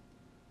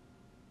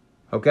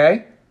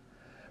 Okay?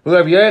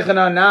 Rabbi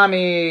Yochanan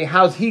Nami,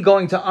 how's he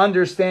going to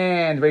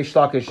understand Reish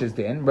Lakish's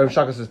din, Reish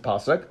Lakish's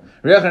pasuk?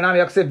 Rabbi Yochanan Nami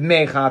yaksiv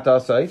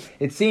mechatasai.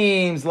 It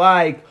seems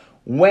like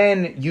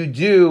when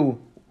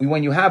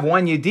you have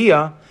one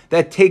yediyah,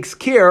 that takes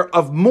care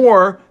of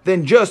more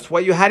than just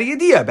what you had a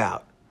yediyah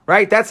about.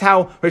 Right? That's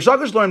how Reish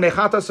Lakish learned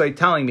mechatasai,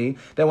 telling me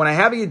that when I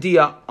have a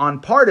yediyah on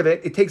part of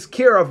it, it takes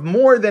care of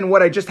more than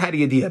what I just had a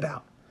yediyah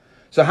about.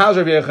 So how's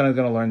Rabbi Yochanan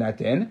going to learn that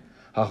din?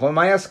 I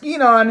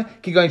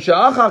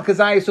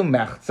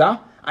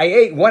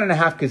ate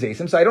 1.5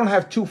 kazesim, so I don't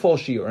have 2 full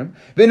shiurim.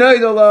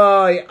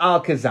 V'noidolai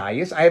al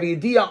kazayis. I have a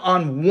yediyah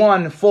on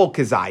 1 full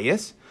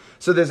kazayis.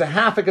 So there's a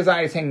half a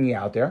kazayis hanging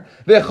out there.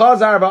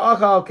 V'chazar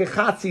v'achal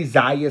kechatzi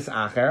zayis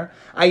acher.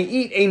 I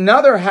eat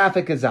another half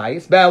a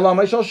kazayis.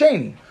 Be'alama shel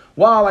sheni.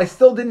 While I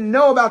still didn't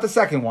know about the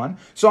second one,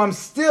 so I'm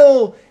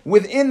still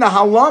within the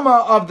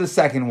halama of the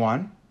second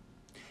one.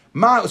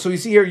 So you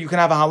see here, you can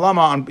have a halama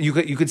on. You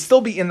could still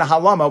be in the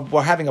halama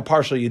while having a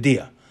partial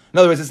yediyah. In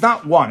other words, it's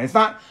not one. It's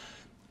not.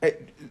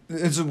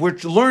 We're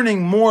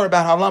learning more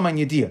about halama and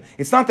yediyah.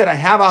 It's not that I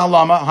have a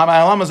halama. My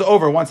halama is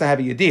over once I have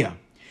a yediyah.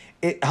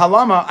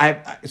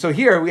 So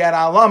here we had a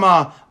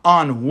halama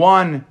on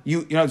one. You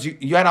had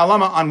a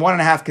halama on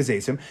 1.5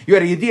 kazesim. You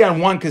had a yediyah on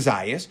 1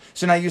 kazayis.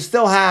 So now you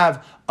still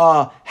have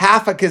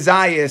half a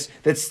kazayis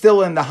that's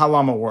still in the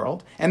halama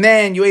world, and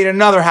then you ate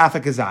another half a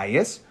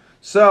kazayis.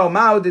 So,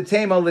 Ma'u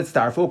D'Tema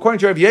Litztarfu, according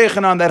to Rav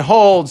Yochanan, that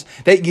holds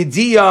that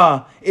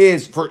Yediyah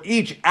is for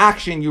each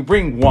action you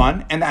bring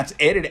 1, and that's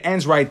it. It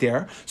ends right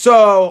there.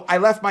 So, I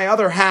left my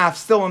other half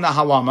still in the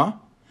halama.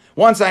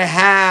 Once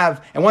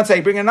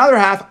I bring another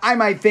half, I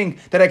might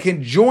think that I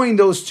can join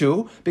those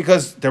two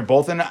because they're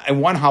both in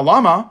one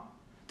halama.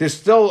 There's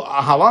still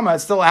a halama,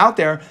 it's still out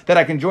there that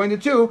I can join the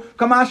two.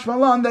 Kamash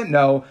Malan,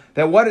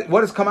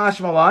 what is Kamash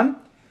Malan?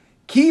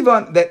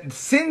 Kivan, that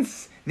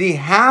since the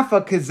half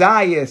a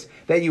kazayis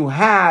that you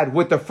had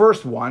with the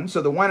first one,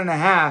 so the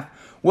 1.5,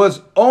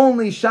 was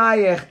only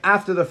shayech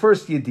after the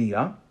first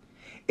yediyah,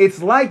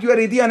 it's like you had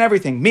a yediyah on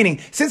everything.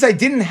 Meaning, since I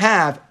didn't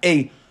have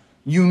a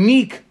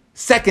unique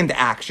second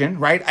action,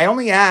 right? I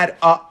had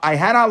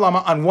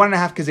halama on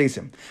 1.5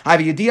 kazesim. I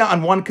have a yediyah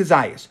on 1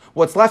 kazayis.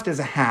 What's left is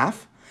a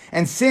half.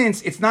 And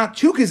since it's not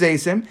 2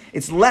 kazesim,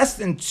 it's less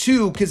than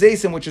 2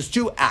 kazesim, which is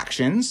 2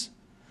 actions,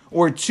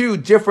 or 2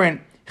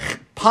 different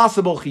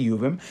possible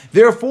chiyuvim.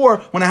 Therefore,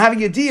 when I have a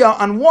yediyah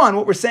on 1,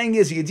 what we're saying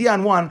is a yediyah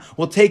on 1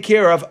 will take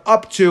care of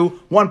up to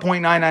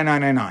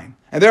 1.99999.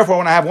 And therefore,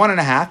 when I have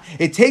 1.5,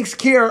 it takes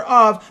care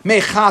of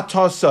mechat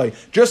tosai.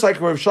 Just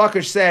like Rav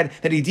Shlakish said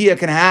that yediyah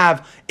can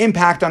have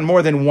impact on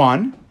more than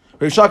 1.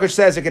 Rav Shlakish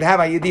says it could have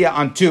a yediyah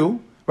on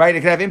 2, right? It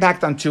could have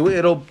impact on 2.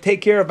 It'll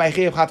take care of my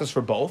chiyuv chatos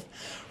for both.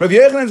 Rav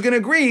Yochanan is going to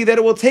agree that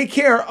it will take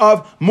care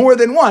of more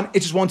than 1.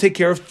 It just won't take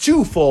care of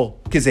 2 full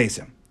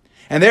kezesim.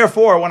 And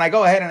therefore, when I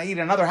go ahead and I eat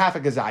another half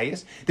a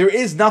gazayis, there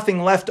is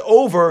nothing left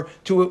over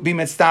to be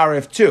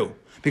mitzdarif 2.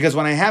 Because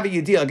when I have a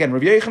yediyah, again,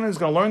 Rav Yochanan is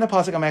going to learn the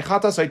pasuk on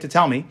mechatasai to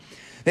tell me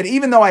that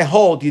even though I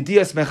hold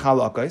yediyas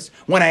mechalakos,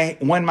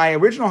 when my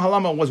original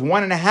halama was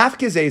 1.5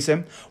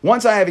 kezesim,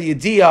 once I have a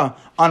yediyah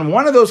on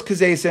 1 of those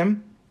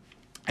kezesim,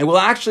 it will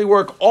actually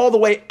work all the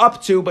way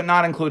up to, but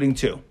not including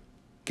 2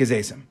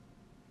 kezesim.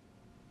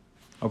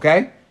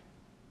 Okay?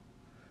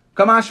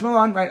 Kamash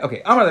Milan, right?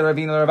 Okay. Amar le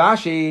Ravina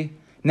Ravashi.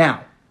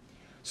 Now,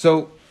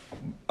 so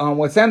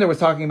what Sander was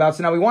talking about.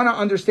 So now we want to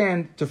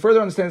understand, to further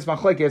understand this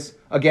machlekes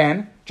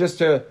again, just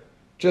to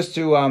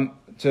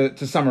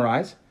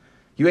summarize.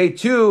 You ate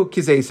 2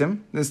 kizesim.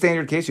 In the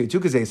standard case, you ate 2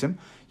 kizesim.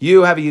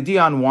 You have a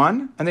yediyah on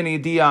 1, and then a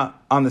yediyah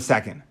on the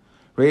second.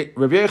 Rabbi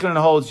Yochanan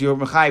holds you're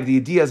mechayiv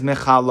the yediyah is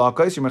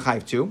mechalakos. You're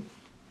mechayiv 2.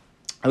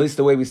 At least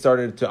the way we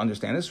started to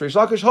understand this. Reish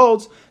Lakish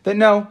holds that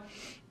no.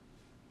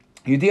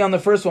 Yediyah on the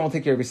first one will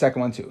take care of your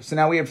second one too. So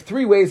now we have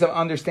 3 ways of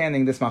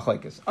understanding this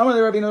machlekes. Amar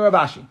le Rabbeinu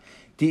Ravashi.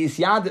 Di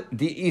isyada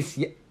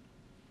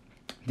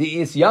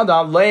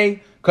le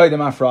kaidem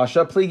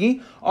hafrasha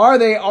pligi. Are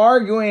they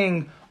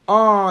arguing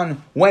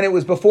on when it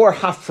was before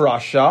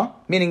hafrasha?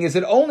 Meaning, is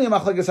it only a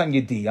machlekes on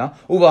yediyah?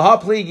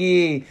 Uvaha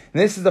pligi.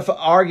 This is the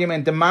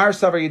argument. The mar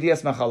savar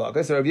yediyas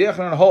machalakas. So Rabbi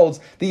Yochanan holds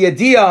the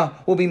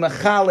yediyah will be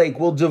machalek,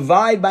 will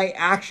divide by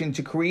action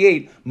to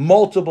create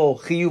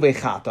multiple chiyuvei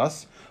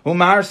chatas.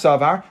 Umar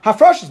Savar,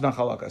 Hafrashas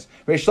Mechalakas.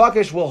 Reish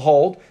Lakish will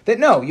hold that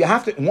no, you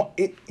have to,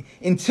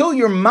 until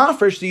you're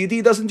mafresh, the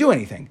yediyah doesn't do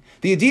anything.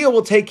 The yediyah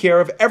will take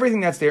care of everything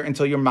that's there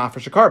until you're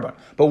mafresh a carbon.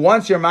 But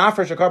once you're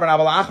mafresh a carbon,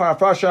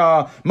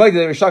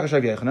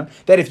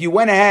 that if you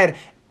went ahead,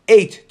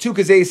 ate 2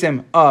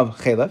 kazesim of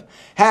chelev,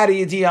 had a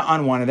yediyah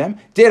on 1 of them,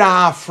 did a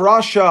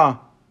hafrashas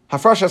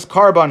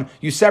carbon,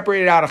 you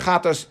separated out a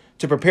chatas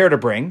to prepare to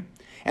bring,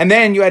 and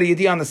then you had a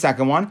yediyah on the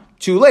second one,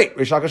 too late.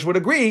 Reish Lakish would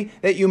agree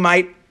that you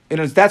might,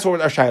 that's what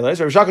our shaila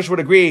is. Rav Shakish would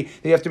agree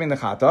that you have to bring the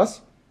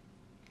chatas.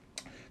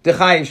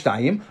 Dechayiv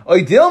shtayim.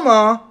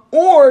 Oidilma,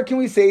 or can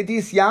we say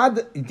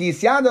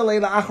disyada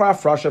leila achra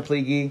hafrasha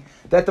pligi,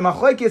 that the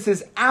machlekes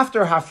is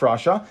after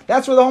hafrasha.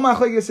 That's where the whole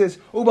machlekes is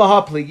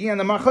ubaha pligi, and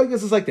the machlekes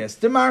is like this: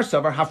 Demar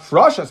savar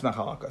hafrashas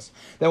mechalakas.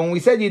 That when we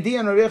said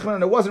yediyah and Rav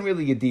Yochanan, it wasn't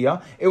really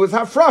yediyah; it was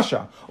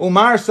hafrasha.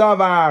 Umar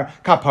savar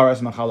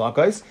kaparas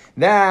mechalakas.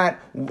 That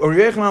Rav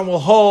Yochanan will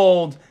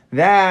hold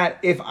that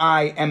if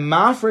I am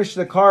mafresh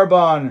the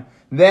carbon,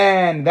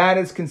 then that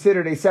is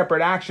considered a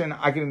separate action.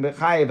 I can be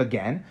chayiv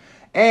again.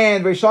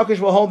 And Reish Lakish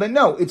will hold that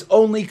no, it's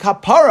only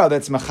kapara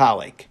that's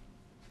mechalik.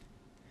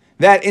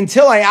 That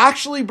until I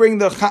actually bring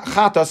the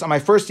chatas on my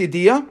first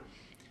yediyah,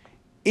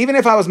 even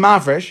if I was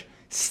mafresh,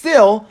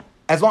 still,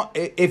 as long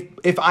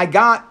if I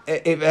had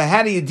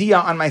a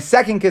yediyah on my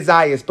second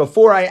kazayas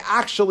before I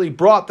actually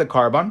brought the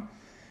carbon,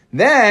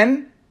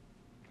 then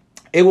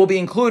it will be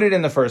included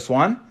in the first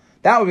one.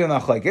 That would be on the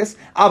machlekes.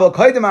 Aval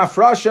kaidem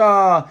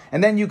hafrasha,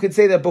 and then you could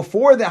say that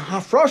before the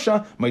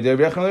hafrasha,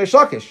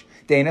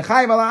 that Rav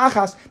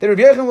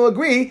Yochanan will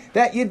agree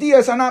that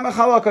yediyas are not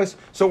mechalakas.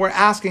 So we're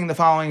asking the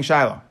following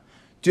shaila: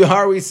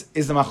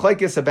 is the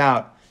machlekes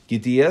about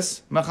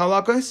yediyas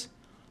mechalakas?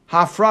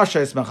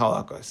 Hafrasha is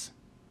mechalakas.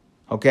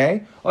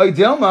 Okay?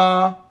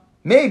 Oidilma,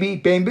 maybe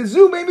bein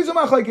bezu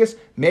machlekes.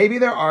 Maybe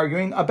they're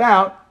arguing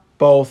about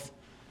both.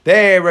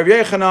 There, Rabbi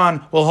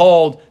Yochanan will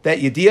hold that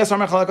yediyas are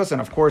mechalakas,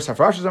 and of course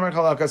hafrashas are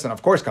mechalakas, and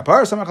of course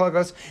kaparas are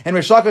mechalakas. And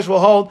Reish Lakish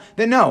will hold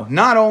that no,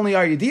 not only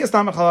are yediyas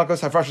not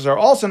mechalakas, hafrashas are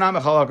also not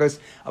mechalakas.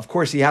 Of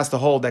course, he has to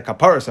hold that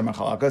kaparas are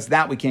mechalakas.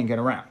 That we can't get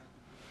around.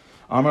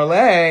 Amar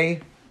lei.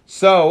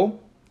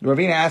 So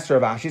Ravina asked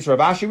Ravashi. So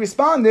Ravashi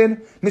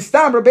responded,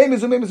 "Mistabra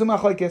beimizu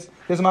machlekes."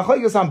 There's a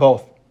machlekes on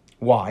both.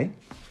 Why?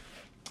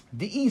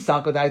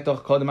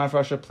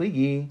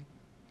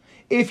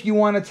 If you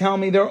want to tell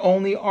me they're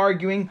only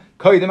arguing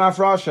kaidem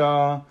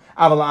hafrasha,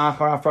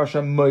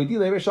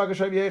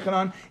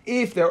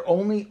 if they're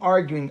only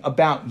arguing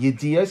about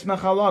yediyas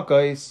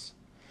mechalakos,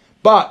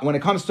 but when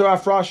it comes to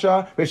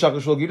hafrasha, Reish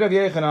Lakish will give Rav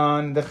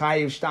Yochanan the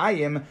chayiv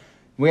shtayim,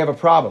 we have a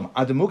problem.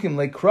 Adamukim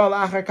lekra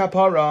lachar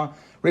kapara.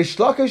 Reish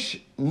Lakish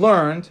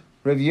learned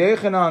Rav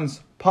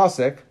Yochanan's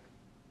pasuk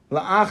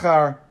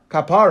la'achar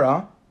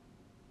kapara.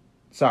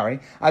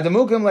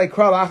 Adamukim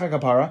lekra lachar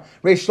kapara.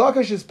 Reish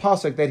Lakish's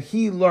pasuk that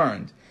he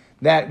learned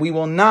that we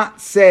will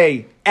not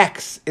say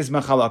X is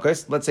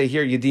mechalakos. Let's say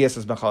here yediyas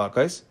is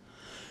mechalakos.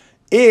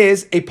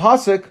 is a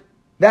pasuk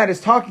that is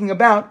talking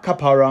about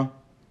kapara.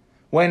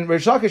 When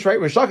Rish Lakish, right?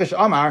 Rish Lakish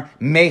Amar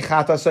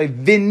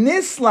mechatasai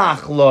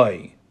v'nislach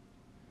loy.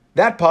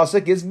 That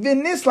pasuk is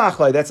v'nislach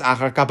loy. That's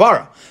achar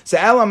kapara. So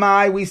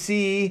Elamai, we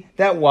see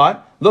that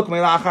what? Look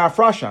melachar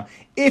frasha.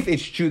 If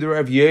it's true that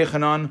Rav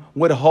Yochanan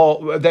would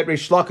hold, that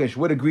Rish Lakish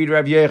would agree to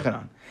Rav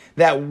Yochanan,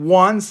 that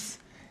once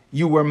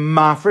you were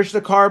mafresh the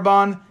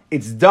carbon,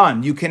 it's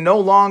done. You can no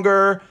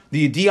longer,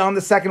 the yediyah on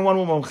the second one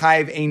will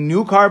chayiv a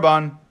new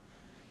carbon.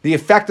 The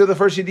effect of the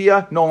first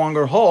yediyah no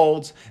longer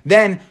holds.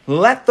 Then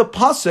let the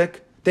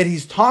pasuk that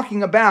he's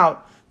talking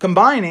about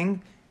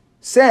combining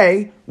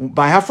say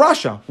by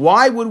hafrasha.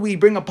 Why would we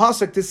bring a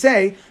pasuk to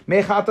say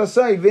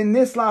mechatasai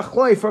v'nislach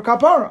loy for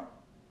kapara?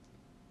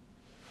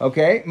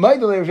 Okay,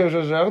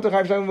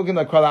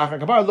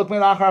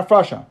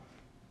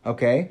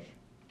 okay.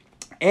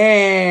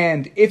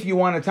 And if you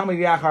want to tell me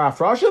the achar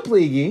hafrasha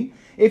pligi,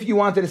 if you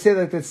wanted to say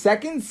that the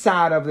second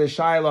side of the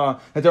shaila,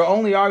 that they're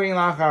only arguing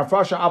achar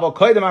hafrasha, avo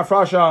koydem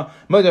hafrasha,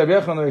 moeder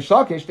bechon l'rish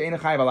lakish, te'ein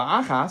chayiv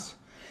ala achas.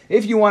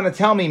 If you want to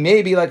tell me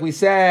maybe, like we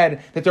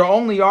said, that they're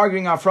only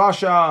arguing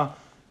hafrasha,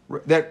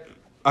 that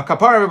a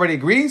kapara everybody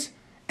agrees,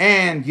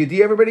 and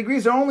yediyah everybody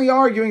agrees, they're only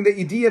arguing that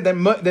yediyah,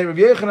 that Rav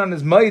Yochanan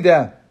is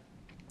maida,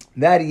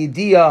 that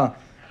yediyah,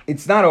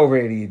 it's not over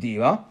at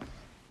yediyah,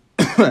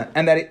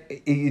 and that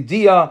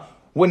yediyah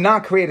would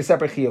not create a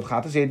separate chiyuv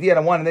chatas. So yediyah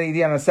on one and then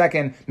yediyah on the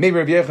second, maybe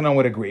Rav Yochanan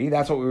would agree.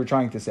 That's what we were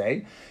trying to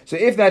say. So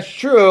if that's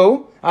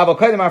true, that whole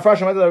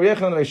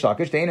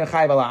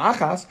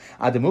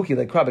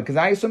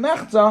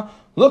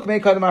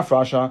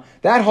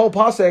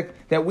pasuk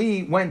that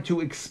we went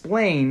to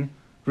explain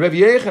Rav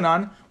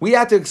Yochanan, we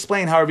had to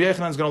explain how Rav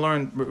Yochanan is going to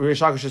learn Rish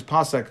Lakish's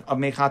pasuk of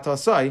Mechat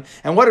Asai.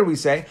 And what did we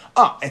say?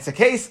 It's a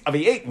case of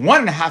he ate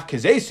 1.5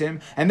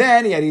 kezesim, and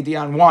then he had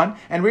yediyah on one,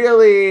 and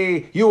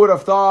really, you would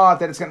have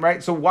thought that it's going to,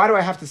 right? So why do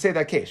I have to say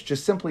that case?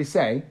 Just simply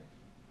say,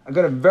 I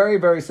could have very,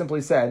 very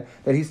simply said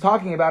that he's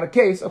talking about a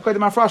case of Kedem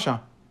Afrasha.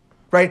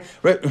 Right?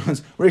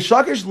 Rish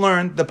Lakish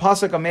learned the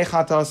pasuk of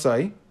Mechat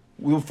Asai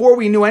before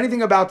we knew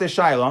anything about this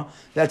shaila,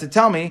 that to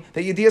tell me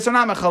that yediyahs are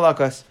not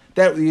mechalakas,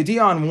 that the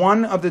yediyah on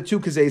one of the two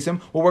kezesim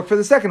will work for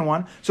the second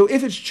one. So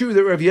if it's true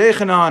that Rav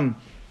Yochanan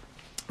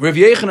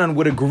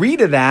would agree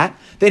to that,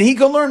 then he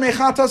could learn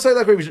Mechat Asai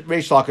like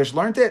Rish Lakish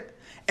learned it.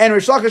 And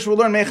Rish Lakish will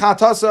learn Mechat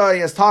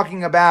Asai as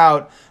talking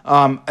about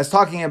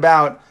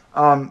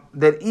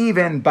that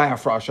even by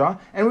Afrasha,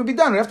 and we'd be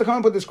done. We have to come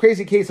up with this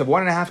crazy case of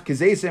 1.5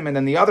 kezesim and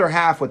then the other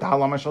half with the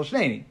halama shel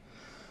shneni.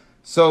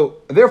 So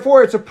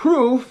therefore, it's a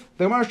proof.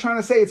 The Gemara is trying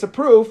to say it's a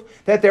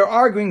proof that they're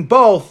arguing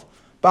both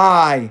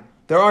by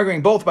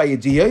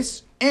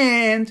yediyos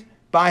and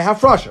by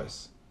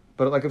hafrashas.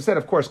 But like I've said,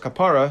 of course,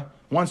 kapara.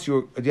 Once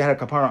you had a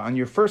kapara on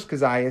your first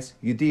kazayas,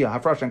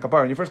 yediyah, hafrasha, and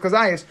kapara on your first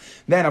kazayas,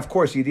 then of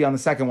course yediyah on the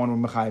second one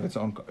will mechayiv its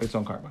own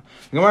karba.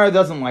 The Gemara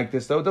doesn't like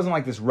this though. It doesn't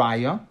like this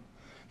raya.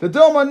 The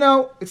Dilma,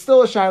 no, it's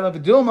still a shaila.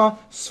 The Dilma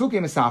suke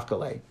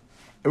misafkale.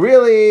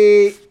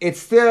 Really, it's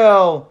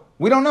still.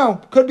 We don't know.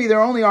 Could be they're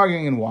only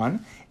arguing in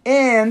one.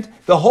 And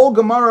the whole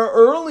Gemara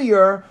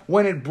earlier,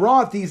 when it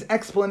brought these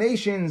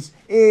explanations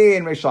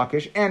in Rish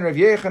Lakish and Rav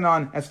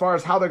Yochanan as far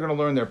as how they're going to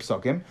learn their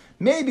psukim,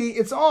 maybe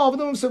it's all, it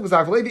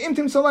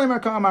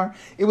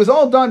was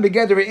all done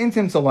together in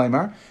Intim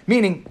Salaymer,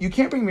 meaning you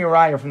can't bring me a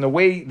raya from the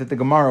way that the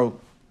Gemara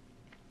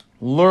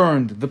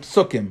learned the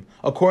psukim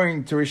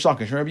according to Rish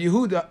Lakish and Rav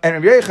Yehuda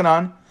and Rav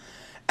Yochanan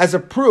as a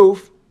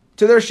proof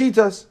to their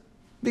shitas.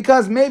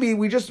 Because maybe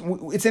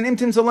it's an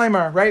imtin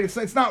salaymer, right?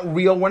 It's not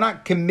real. We're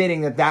not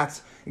committing that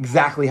that's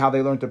exactly how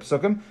they learned the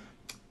psukim.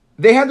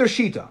 They had their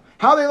shita.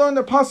 How they learned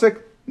their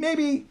pasuk,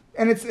 maybe,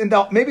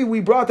 maybe we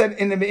brought that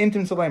in the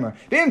imtin salaymer.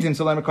 The imtin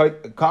salaymer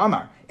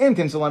ka'amar.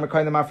 Imtin salaymer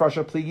ka'idam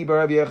afrasha pligi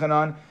b'Rav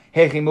Yochanan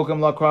hechi mukim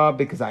lakra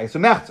because I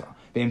sumechza.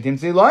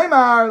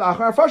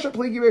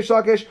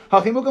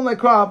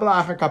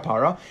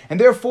 And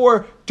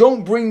therefore,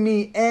 don't bring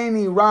me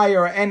any raya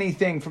or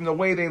anything from the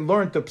way they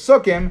learned the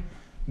psukim.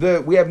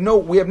 We have no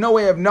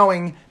way of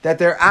knowing that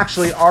they're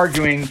actually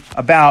arguing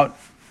about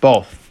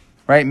both,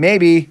 right?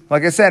 Maybe,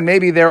 like I said,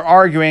 maybe they're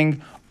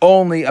arguing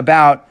only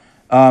about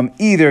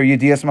either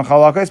Yediyas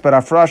Machalakas, but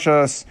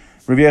Afrashas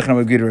Rav Yochanan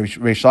would agree to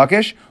Rish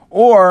Lakish,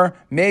 or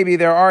maybe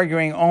they're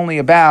arguing only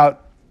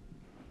about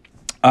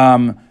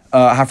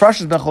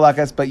Hafrashas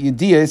Machalakas, but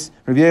Yediyas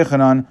Rav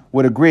Yochanan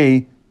would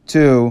agree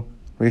to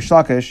Rish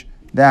Lakish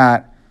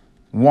that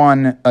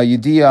one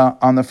Yediyah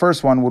on the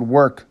first one would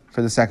work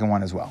for the second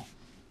one as well.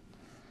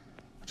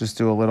 Just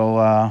do a little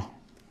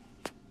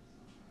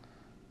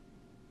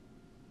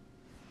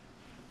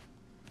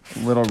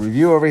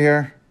review over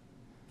here.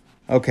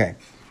 Okay,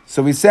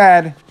 so we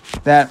said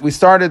that we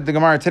started the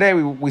Gemara today.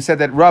 We said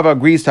that Rava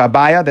agrees to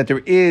Abaya that there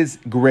is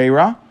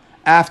Greira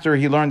after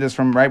he learned this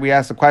from, right? We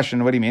asked the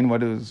question, what do you mean?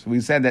 We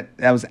said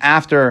that was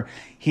after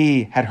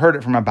he had heard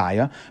it from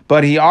Abaya.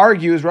 But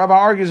Rava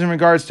argues in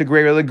regards to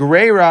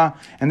Greira,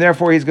 and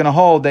therefore he's going to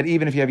hold that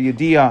even if you have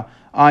Yediyah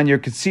on your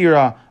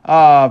Katsira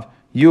of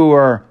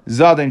your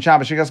Zad and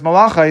Shabbos Shigas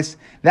Malachais,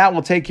 that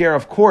will take care,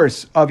 of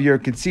course, of your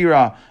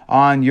Ketzira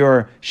on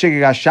your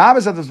Shigas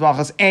Shabbos of the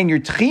Malachas and your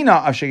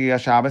Tchina of Shigas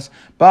Shabbos,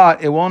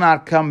 but it will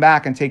not come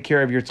back and take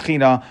care of your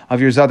Tchina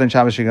of your Zad and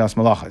Shabbos Shigas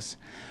Malachais.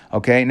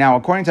 Okay, now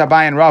according to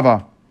Abai and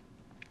Rava,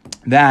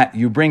 that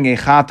you bring a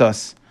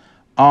Chatas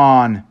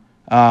on,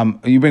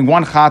 you bring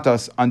one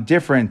Chatas on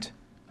different,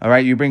 all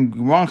right, you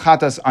bring one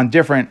Chatas on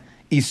different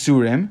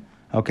Isurim,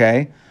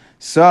 okay?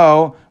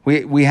 So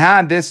we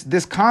had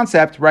this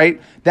concept,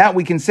 right, that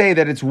we can say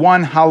that it's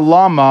one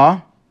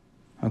halama,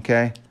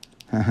 okay?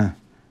 I'm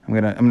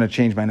gonna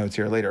change my notes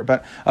here later,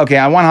 but okay,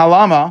 on one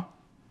halama,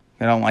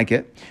 I don't like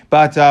it,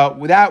 but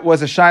that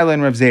was a shaila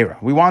in Rav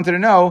Zera. We wanted to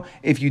know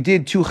if you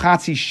did two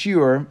chatzi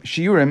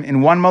shiurim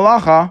in one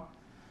malacha,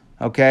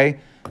 okay,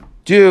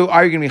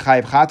 are you going to be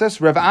chayiv chatas?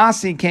 Rav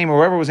Asi came, or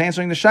whoever was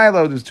answering the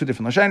shaila, there was two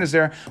different lashonos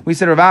there. We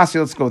said Rav Asi,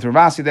 let's go with Rav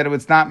Asi, that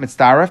it's not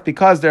mitzdaref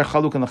because they're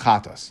chaluk in the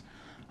chatas.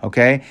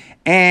 Okay,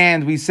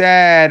 and we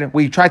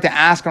tried to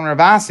ask on Rav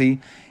Asi,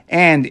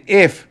 and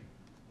if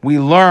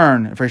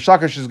Reish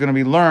Lakish is going to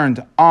be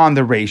learned on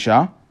the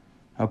Reisha,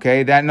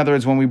 okay, that in other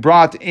words, when we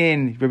brought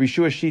in Rabbi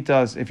Shua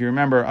Shitas, if you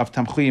remember, of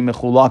Tamchi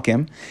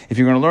Mechulakim, if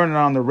you're going to learn it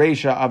on the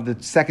Reisha of the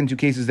second two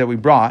cases that we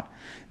brought,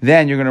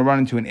 then you're going to run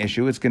into an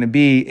issue. It's going to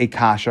be a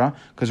kasha,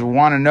 because we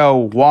want to know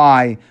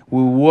why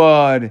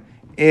would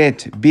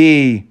it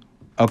be,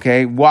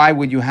 okay, why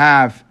would you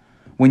have,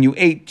 when you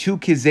ate two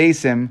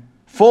kizesim,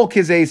 full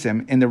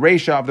kizesim in the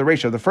Reisha of the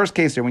Reisha, the first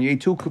case there, when you ate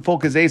two full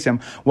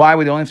kizesim, why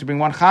would you only have to bring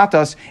one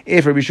chatas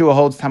if Rabbi Shua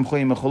holds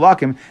tamchuyim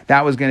mechulakim?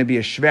 That was going to be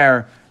a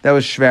shver. That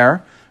was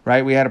shver,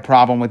 right? We had a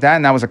problem with that,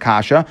 and that was a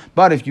kasha.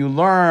 But if you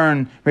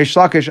learn Reish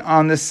Lakish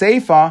on the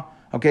Seifa,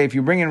 okay, if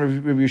you bring in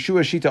Rabbi Yeshua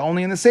Shita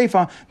only in the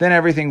Seifa, then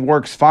everything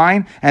works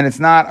fine, and it's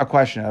not a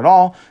question at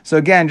all. So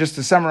again, just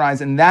to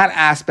summarize, in that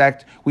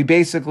aspect, we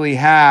basically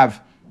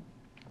have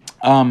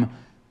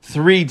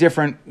three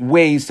different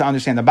ways to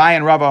understand. The Abai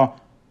and Rava,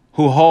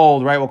 who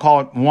hold, right, we'll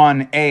call it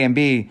 1A and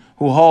B,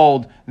 who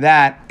hold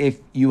that if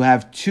you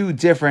have two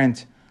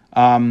different,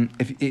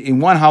 if in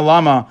one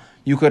halama,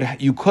 you could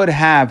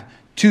have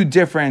two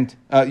different,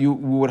 you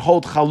would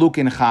hold chaluk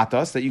in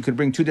chatas, that you could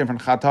bring two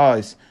different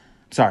chatas.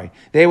 Sorry,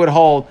 they would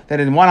hold that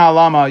in one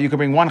halama you could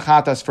bring one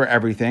chatas for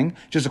everything.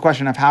 Just a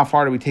question of how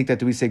far do we take that?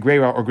 Do we say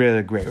greira or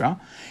greater greira?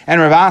 And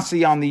Rav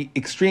Asi on the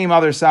extreme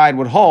other side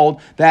would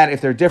hold that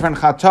if they're different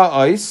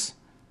chatas,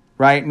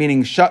 right,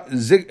 meaning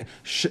shigagas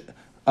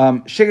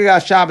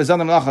shabbos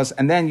zadam malachas,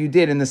 and then you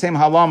did in the same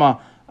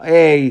halama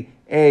a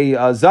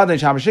zadam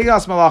shabbos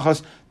shigagas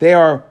malachas, they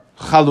are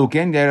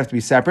chalukin. They have to be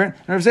separate.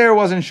 And Rav Zera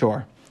wasn't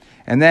sure.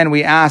 And then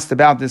we asked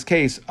about this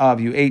case of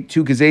you ate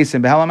two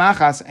kazesim behelam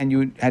achas, and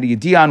you had a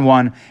yedi on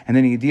one, and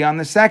then a yedi on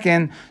the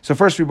second. So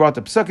first we brought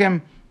the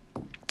psukim.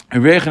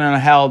 Reb Yechanan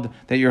held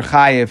that you're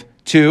chayiv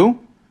two,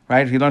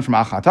 right? He learned from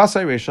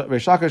achatasai.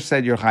 Reish Lakish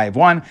said you're chayiv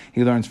one.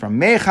 He learns from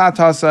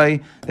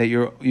mechatasai that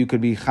you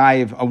could be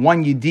chayiv. A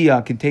one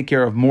yediyah can take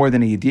care of more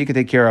than a yediyah. Could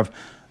take care of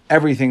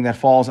everything that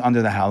falls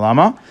under the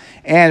halama.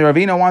 And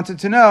Ravina wanted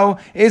to know,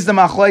 is the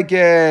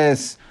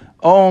machlekes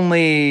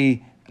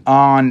only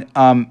on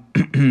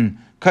kaidem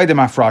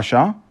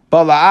afrasha,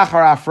 but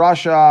la'achar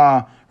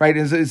afrasha, right?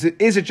 Is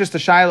it just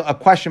a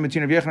question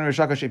between Rav Yechanan and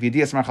Reish Lakish if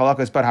Yediyas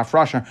Marchalakas, but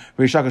Hafrasha,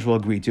 Reish Lakish will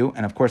agree to,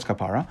 and of course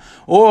Kapara?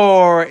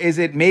 Or is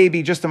it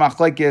maybe just a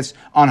Machlekes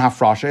on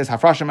Hafrasha? Is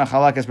Hafrasha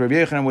Mechalakas, Rav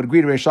Yechanan would agree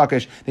to Reish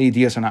Lakish that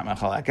Yediyas are not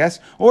Mechalakas?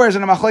 Or is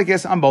it a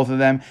Machlekes on both of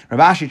them? Rav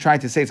Ashi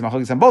tried to say it's a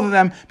Machlekes on both of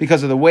them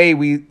because of the way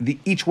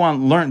each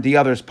one learned the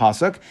other's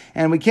pasuk,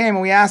 and we came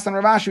and we asked on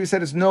Rav Ashi, we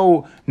said it's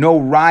no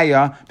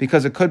raya,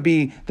 because it could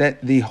be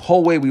that the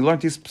whole way we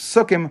learned these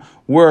psukim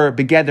were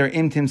begeder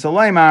imtim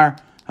salaymar.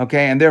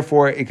 Okay, and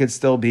therefore it could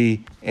still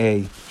be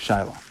a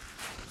shiloh.